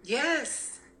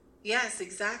 Yes. Yes,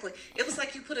 exactly. It was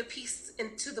like you put a piece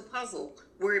into the puzzle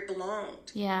where it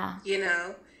belonged. Yeah.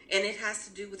 And it has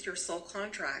to do with your soul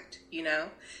contract,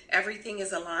 Everything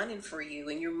is aligning for you,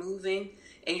 and you're moving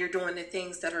and you're doing the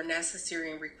things that are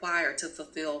necessary and required to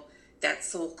fulfill that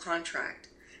soul contract.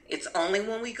 It's only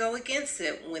when we go against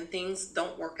it, when things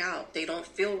don't work out, they don't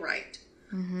feel right,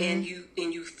 and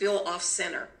you feel off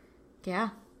center.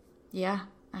 Yeah,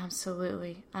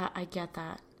 absolutely. I get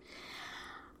that.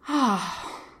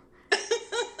 Oh,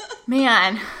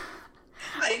 man,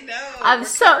 I know.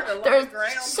 There's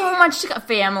so much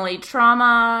family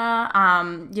trauma,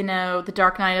 the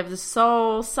dark night of the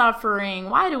soul, suffering.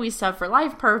 Why do we suffer?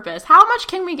 Life purpose. How much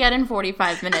can we get in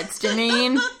 45 minutes,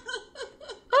 Janine?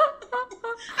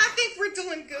 I think we're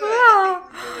doing good.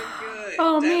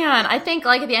 Oh, man. I think,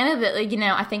 at the end of it,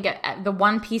 I think the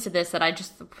one piece of this that I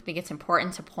just think it's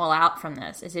important to pull out from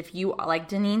this is if you, like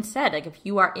Deneen said, if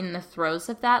you are in the throes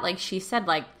of that, like she said,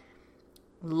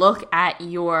 look at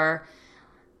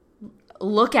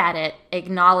it,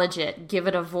 acknowledge it, give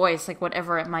it a voice,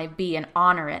 whatever it might be, and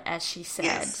honor it, as she said.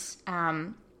 Yes.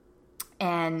 And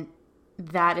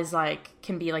that is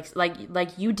can be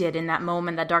like you did in that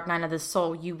moment, that dark night of the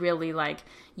soul. You really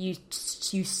you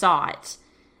saw it,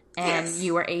 and yes.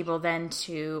 you were able then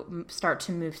to start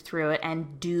to move through it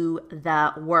and do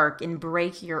the work and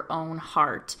break your own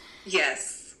heart.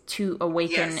 Yes. To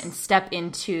awaken yes. and step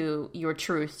into your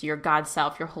truth, your God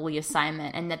self, your holy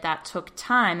assignment, and that took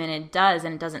time, and it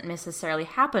doesn't necessarily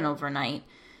happen overnight.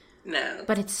 No.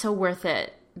 But it's so worth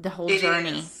it, the whole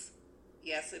journey. Is.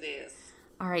 Yes, it is.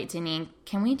 All right, Deneen,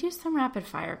 can we do some rapid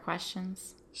fire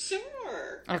questions?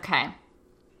 Sure. Okay.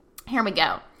 Here we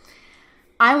go.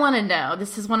 I want to know,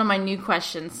 this is one of my new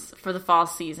questions for the fall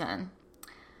season.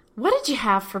 What did you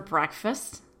have for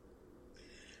breakfast?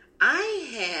 I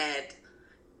had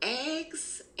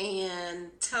eggs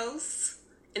and toast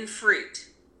and fruit.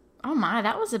 Oh my,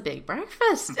 that was a big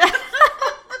breakfast. That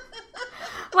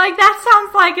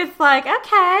sounds like it's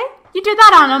okay. You did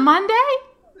that on a Monday?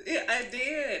 Yeah, I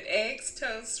did. Eggs,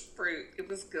 toast, fruit. It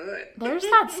was good. There's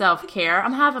that self-care.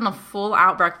 I'm having a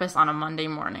full-out breakfast on a Monday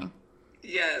morning.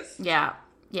 Yes. Yeah,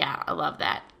 I love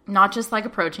that. Not just a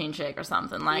protein shake or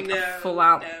something, a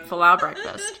full-out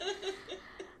breakfast.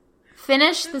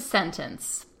 Finish the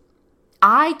sentence.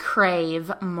 I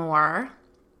crave more.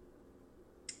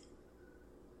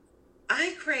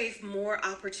 I crave more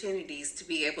opportunities to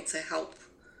be able to help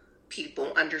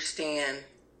people understand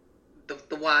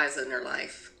the whys in their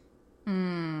life.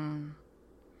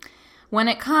 When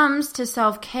it comes to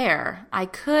self-care, I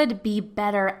could be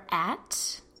better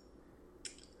at...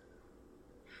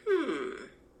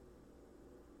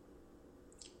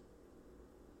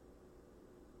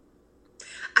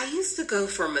 I used to go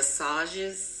for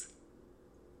massages.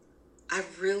 I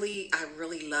really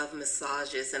love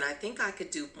massages, and I think I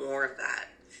could do more of that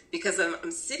because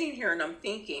I'm sitting here and I'm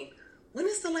thinking, when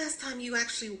is the last time you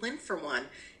actually went for one?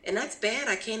 And that's bad.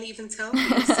 I can't even tell you.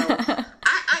 So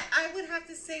I would have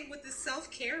to say with the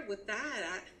self-care with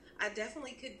that, I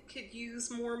definitely could use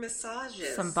more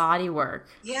massages. Some body work.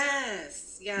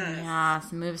 Yes.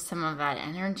 Yes, move some of that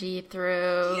energy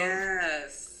through.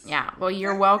 Yes. Yeah, well,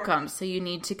 you're welcome, so you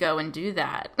need to go and do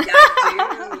that. Yeah,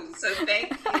 I do, so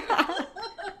thank you.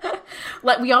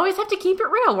 We always have to keep it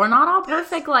real. We're not all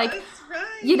perfect. That's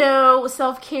right.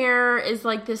 Self-care is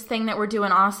this thing that we're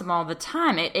doing awesome all the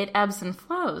time. It ebbs and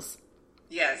flows.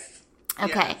 Yes.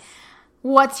 Okay. Yes.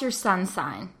 What's your sun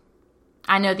sign?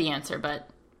 I know the answer, but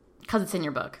because it's in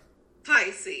your book.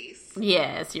 Pisces.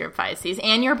 Yes, you're a Pisces.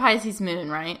 And you're a Pisces moon,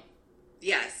 right?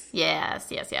 Yes.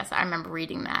 Yes. I remember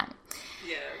reading that.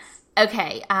 Yes.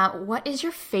 Okay, what is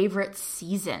your favorite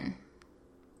season?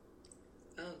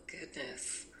 Oh,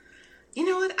 goodness. You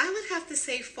know what? I would have to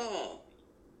say fall.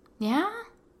 Yeah?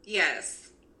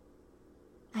 Yes.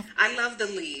 I love the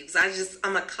leaves.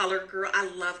 I'm a color girl. I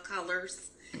love colors.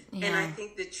 Yeah. And I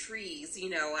think the trees,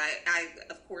 I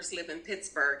of course live in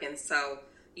Pittsburgh, and so,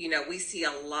 we see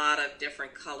a lot of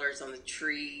different colors on the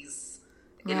trees.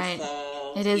 In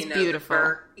fall, it is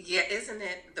beautiful. Isn't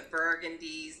it? The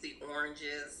burgundies, the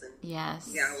oranges, and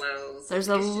yellows. There's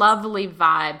a lovely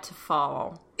vibe to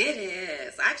fall. It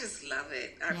is. I just love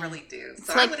it. I really do.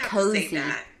 So I would have cozy. To say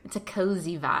that. It's a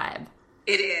cozy vibe.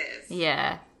 It is.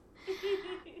 Yeah.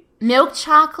 Milk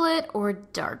chocolate or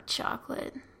dark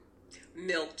chocolate?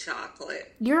 Milk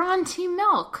chocolate. You're on team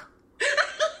milk. I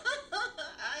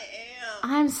am.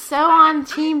 I'm so on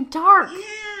team dark. Yeah.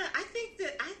 I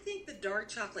think the dark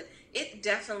chocolate, it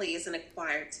definitely is an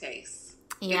acquired taste.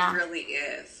 Yeah. It really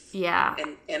is. Yeah.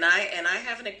 And I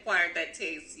haven't acquired that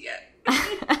taste yet.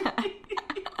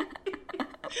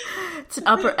 It's an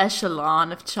upper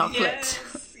echelon of chocolate.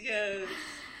 Yes.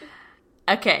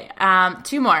 Okay,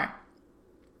 2 more.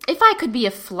 If I could be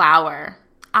a flower,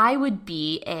 I would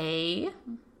be a...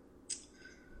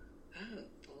 Oh,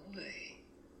 boy.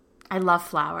 I love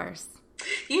flowers.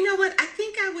 You know what? I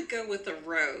think I would go with a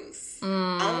rose.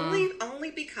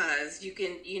 Only because you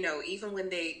can, even when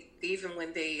they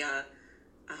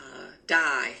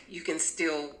die, you can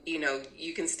still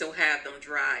have them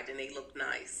dried and they look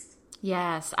nice.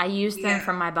 Yes, I use them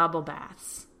for my bubble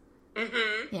baths.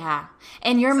 Mm-hmm. Yeah.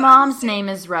 And your So mom's name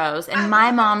is Rose, and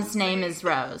my mom's name is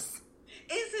Rose.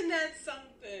 Isn't that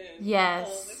something? Yes.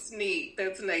 Oh, that's neat.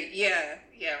 That's neat. Yeah.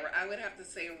 Yeah. I would have to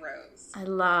say Rose. I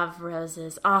love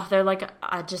roses. Oh, they're like,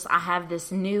 I have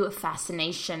this new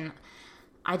fascination.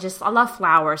 I love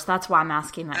flowers. That's why I'm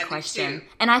asking that question.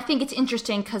 And I think it's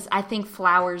interesting because I think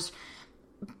flowers,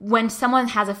 when someone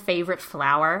has a favorite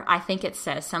flower, I think it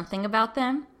says something about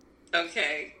them.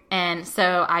 Okay. And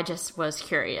so I just was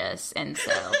curious. And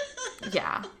so,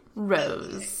 yeah,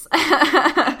 Rose.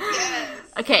 Yes.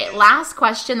 Okay, last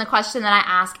question. The question that I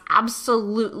ask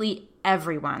absolutely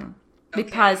everyone,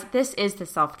 because this is the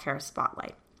self-care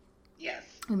spotlight. Yes.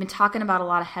 We've been talking about a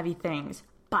lot of heavy things,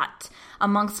 but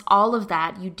amongst all of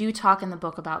that, you do talk in the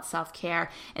book about self-care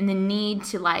and the need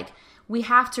to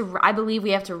I believe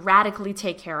we have to radically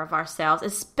take care of ourselves,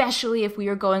 especially if we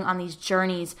are going on these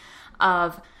journeys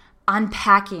of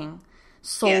unpacking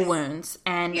soul wounds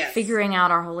and figuring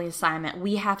out our holy assignment.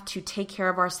 We have to take care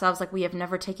of ourselves like we have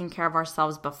never taken care of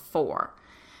ourselves before.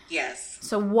 Yes.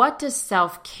 So what does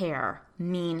self-care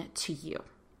mean to you?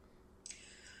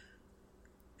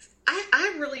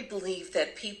 I really believe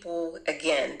that people,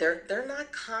 again, they're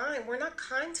not kind. We're not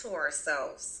kind to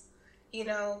ourselves. You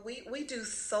know, we do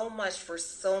so much for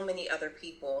so many other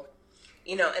people,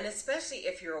 you know, and especially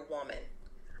if you're a woman.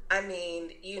 I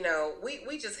mean, you know,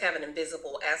 we just have an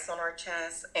invisible S on our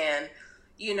chest, and,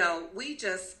 you know, we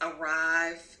just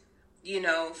arrive, you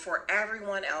know, for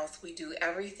everyone else. We do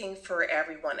everything for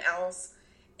everyone else.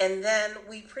 And then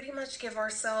we pretty much give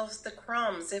ourselves the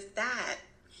crumbs, if that.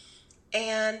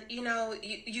 And, you know,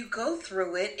 you go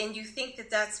through it and you think that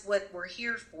that's what we're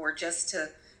here for, just to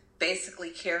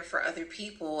basically care for other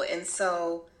people. And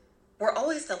so we're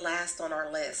always the last on our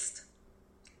list.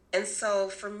 And so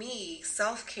for me,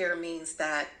 self-care means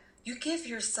that you give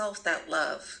yourself that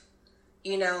love,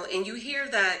 you know, and you hear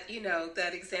that, you know,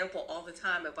 that example all the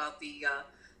time about the,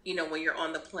 you know, when you're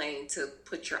on the plane to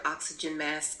put your oxygen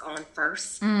mask on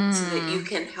first so that you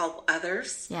can help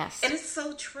others. Yes. And it's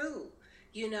so true.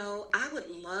 You know, I would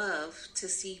love to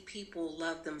see people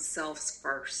love themselves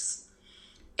first.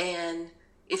 And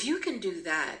if you can do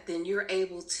that, then you're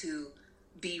able to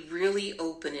be really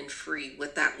open and free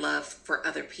with that love for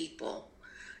other people.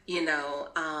 You know,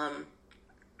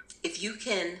 if you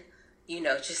can, you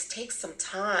know, just take some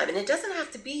time, and it doesn't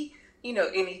have to be, you know,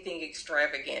 anything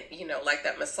extravagant, you know, like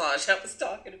that massage I was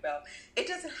talking about. It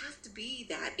doesn't have to be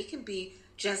that. It can be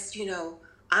just, you know,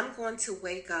 I'm going to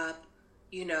wake up,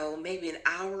 you know, maybe an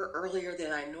hour earlier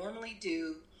than I normally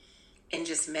do and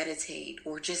just meditate,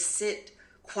 or just sit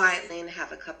quietly and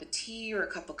have a cup of tea or a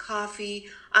cup of coffee.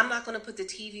 I'm not going to put the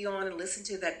TV on and listen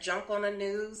to that junk on the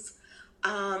news.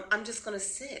 I'm just going to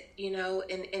sit, you know,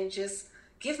 and just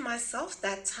give myself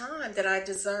that time that I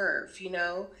deserve, you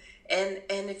know. And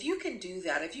if you can do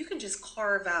that, if you can just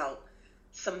carve out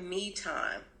some me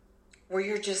time where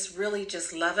you're just really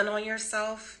just loving on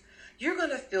yourself, you're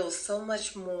going to feel so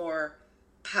much more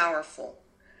powerful.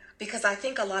 Because I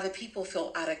think a lot of people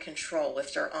feel out of control.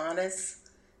 If they're honest,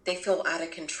 they feel out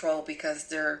of control because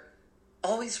they're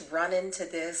always running to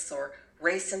this or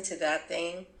racing to that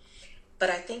thing.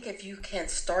 But I think if you can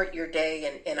start your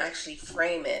day and actually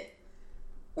frame it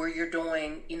where you're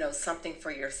doing, you know, something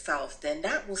for yourself, then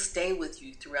that will stay with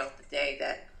you throughout the day,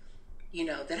 that, you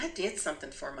know, that I did something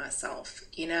for myself,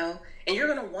 you know, and you're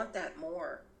going to want that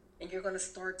more, and you're going to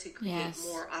start to create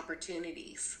more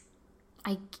opportunities.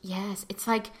 Yes, it's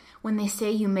like when they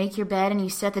say you make your bed and you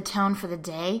set the tone for the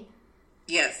day.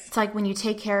 Yes. It's like when you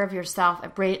take care of yourself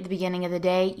right at the beginning of the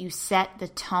day, you set the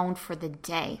tone for the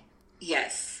day.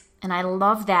 Yes. And I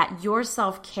love that. Your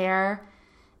self-care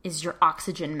is your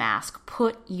oxygen mask.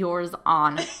 Put yours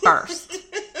on first.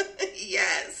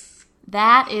 Yes.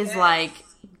 That is like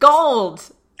gold.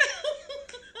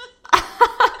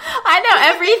 I know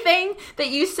everything that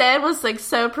you said was like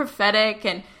so prophetic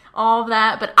and all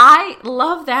that, but I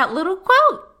love that little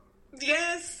quote.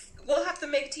 Yes. We'll have to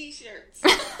make t-shirts.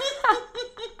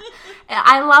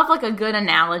 I love like a good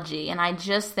analogy, and I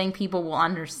just think people will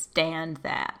understand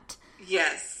that.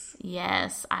 Yes.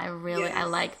 Yes, I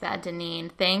like that, Deneen.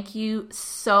 Thank you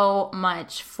so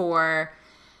much for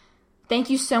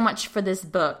this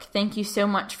book. Thank you so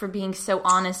much for being so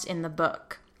honest in the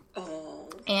book. Oh,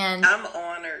 and I'm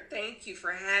honored. Thank you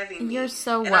for having me. You're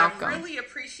so welcome. I really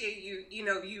appreciate you,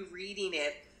 you reading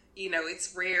it. You know,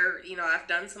 it's rare. You know, I've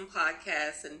done some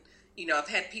podcasts, and, you know, I've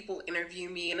had people interview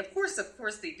me, and of course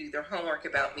they do their homework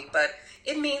about me, but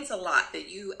it means a lot that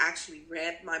you actually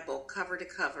read my book cover to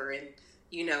cover, and,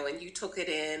 you know, and you took it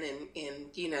in, and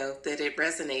you know, that it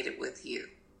resonated with you.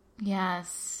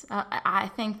 Yes. I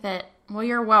think that, well,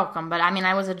 you're welcome, but I mean,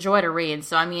 I was a joy to read,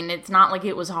 so I mean, it's not like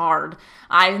it was hard.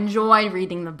 I enjoyed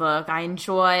reading the book. I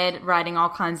enjoyed writing all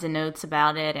kinds of notes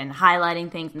about it and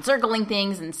highlighting things and circling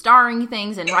things and starring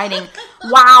things and writing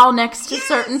wow next to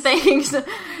certain things.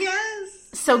 Yes.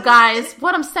 So guys,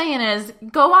 what I'm saying is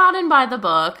go out and buy the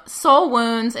book, Soul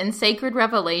Wounds and Sacred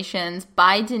Revelations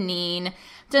by Deneen.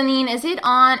 Deneen, is it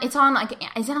on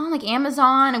like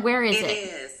Amazon? Where is it? It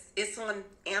is. It's on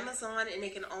Amazon, and they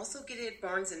can also get it at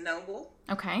Barnes & Noble.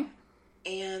 Okay.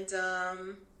 And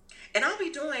I'll be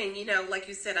doing, like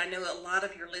you said, I know a lot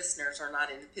of your listeners are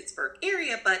not in the Pittsburgh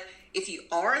area, but if you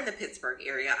are in the Pittsburgh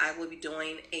area, I will be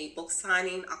doing a book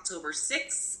signing October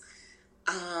 6th,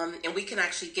 and we can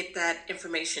actually get that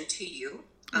information to you.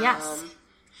 Yes.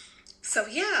 So,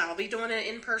 yeah, I'll be doing an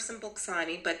in-person book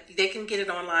signing, but they can get it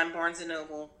online, Barnes &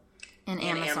 Noble, and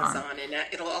Amazon. And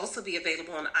it'll also be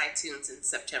available on iTunes in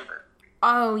September.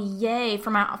 Oh, yay,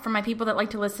 for my people that like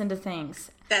to listen to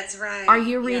things. That's right. Are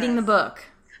you reading the book?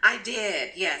 I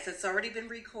did, yes. It's already been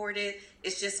recorded.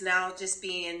 It's just now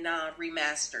being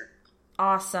remastered.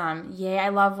 Awesome. Yay, I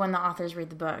love when the authors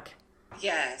read the book.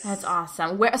 Yes. That's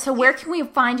awesome. Where can we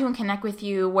find you and connect with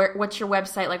you? What's your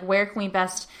website? Like, where can we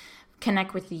best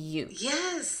connect with you?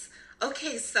 Yes.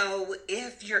 Okay, so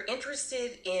if you're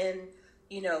interested in,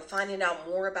 finding out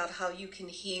more about how you can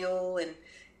heal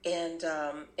and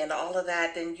all of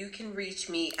that, then you can reach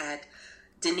me at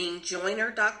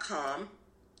DeneenJoyner.com,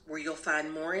 where you'll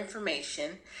find more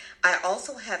information. I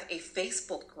also have a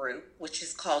Facebook group, which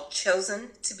is called Chosen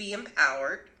to be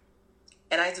Empowered.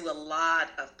 And I do a lot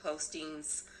of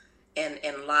postings and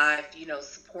live,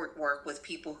 support work with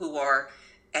people who are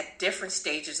at different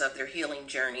stages of their healing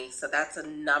journey. So that's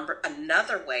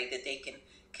another way that they can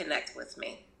connect with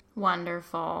me.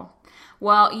 Wonderful.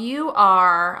 Well, you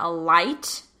are a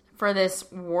light for this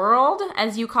world,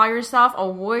 as you call yourself, a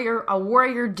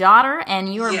warrior daughter,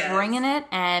 and you are bringing it,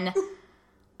 and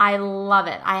I love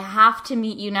it. I have to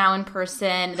meet you now in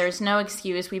person. There's no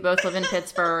excuse. We both live in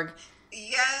Pittsburgh.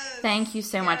 Yes. Thank you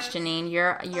so much, Deneen.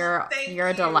 You're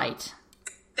a delight.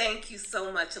 Thank you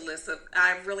so much, Alyssa.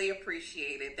 I really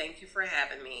appreciate it. Thank you for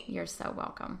having me. You're so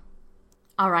welcome.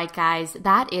 All right, guys,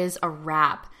 that is a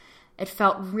wrap. It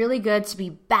felt really good to be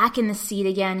back in the seat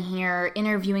again here,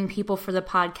 interviewing people for the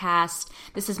podcast.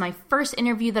 This is my first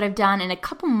interview that I've done in a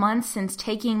couple months since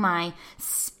taking my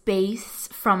space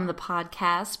from the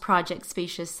podcast, Project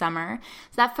Spacious Summer.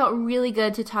 So that felt really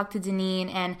good to talk to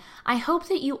Deneen, and I hope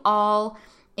that you all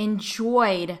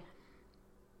enjoyed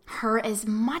her as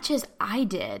much as I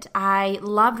did. I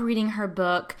loved reading her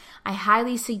book. I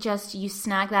highly suggest you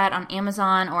snag that on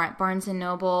Amazon or at Barnes &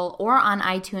 Noble or on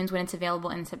iTunes when it's available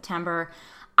in September.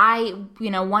 I,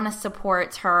 want to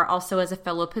support her also as a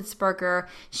fellow Pittsburgher.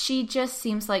 She just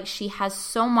seems like she has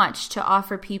so much to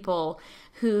offer people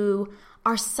who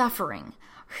are suffering,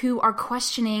 who are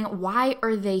questioning, why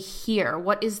are they here?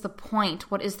 What is the point?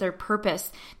 What is their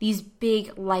purpose? These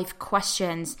big life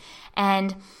questions.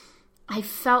 And I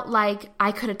felt like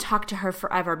I could have talked to her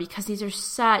forever because these are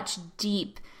such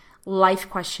deep life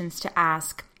questions to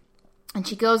ask. And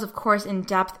she goes, of course, in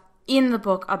depth in the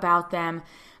book about them.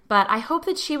 But I hope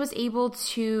that she was able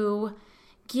to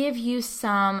give you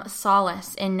some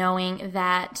solace in knowing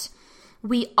that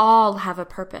we all have a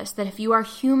purpose, that if you are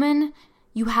human,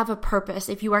 you have a purpose.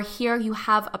 If you are here, you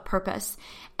have a purpose.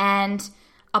 And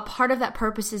a part of that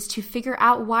purpose is to figure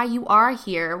out why you are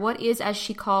here. What is, as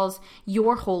she calls,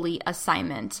 your holy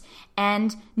assignment?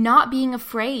 And not being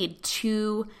afraid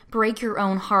to break your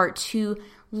own heart, to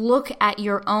look at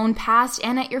your own past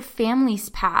and at your family's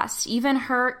past. Even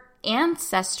her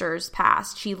ancestors'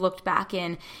 past, she looked back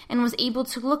in and was able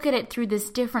to look at it through this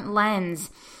different lens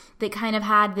that kind of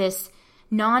had this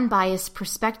non-biased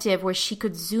perspective where she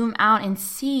could zoom out and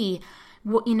see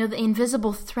what, the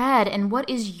invisible thread. And what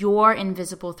is your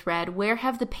invisible thread? Where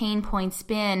have the pain points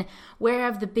been? Where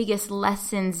have the biggest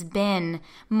lessons been?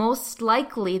 Most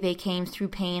likely they came through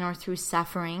pain or through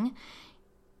suffering.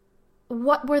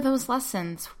 What were those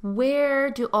lessons? Where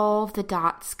do all the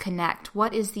dots connect?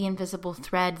 What is the invisible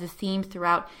thread, the theme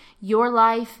throughout your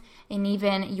life and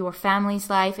even your family's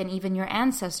life and even your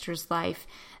ancestors' life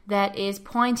that is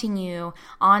pointing you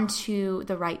onto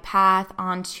the right path,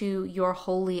 onto your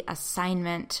holy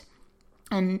assignment?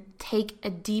 And take a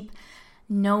deep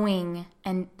knowing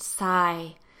and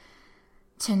sigh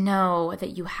to know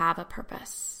that you have a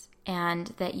purpose and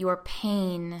that your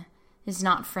pain is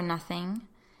not for nothing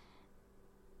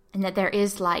and that there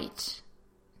is light.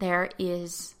 There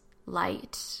is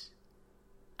light.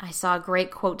 I saw a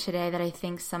great quote today that I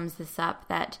think sums this up,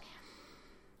 that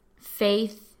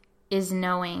faith is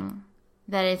knowing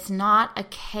that it's not a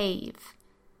cave,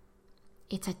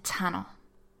 it's a tunnel.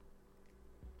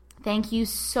 Thank you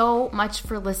so much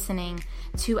for listening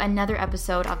to another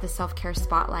episode of the Self-Care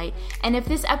Spotlight. And if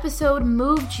this episode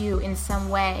moved you in some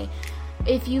way,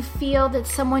 if you feel that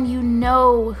someone you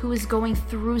know who is going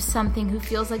through something, who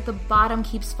feels like the bottom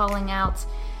keeps falling out,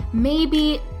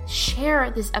 maybe share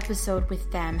this episode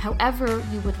with them, however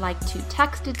you would like to.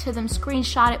 Text it to them,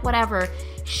 screenshot it, whatever.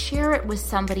 Share it with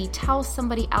somebody, tell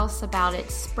somebody else about it,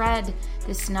 spread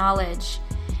this knowledge.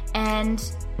 And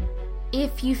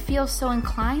if you feel so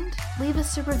inclined, leave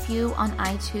us a review on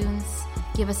iTunes,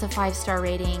 give us a 5-star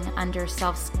rating under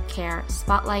Self-Care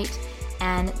Spotlight,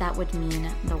 and that would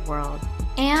mean the world.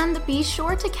 And be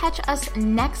sure to catch us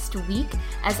next week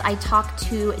as I talk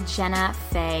to Jenna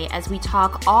Fay, as we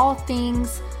talk all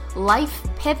things life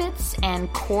pivots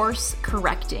and course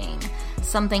correcting,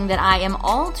 something that I am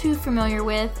all too familiar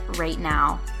with right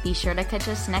now. Be sure to catch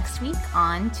us next week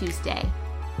on Tuesday.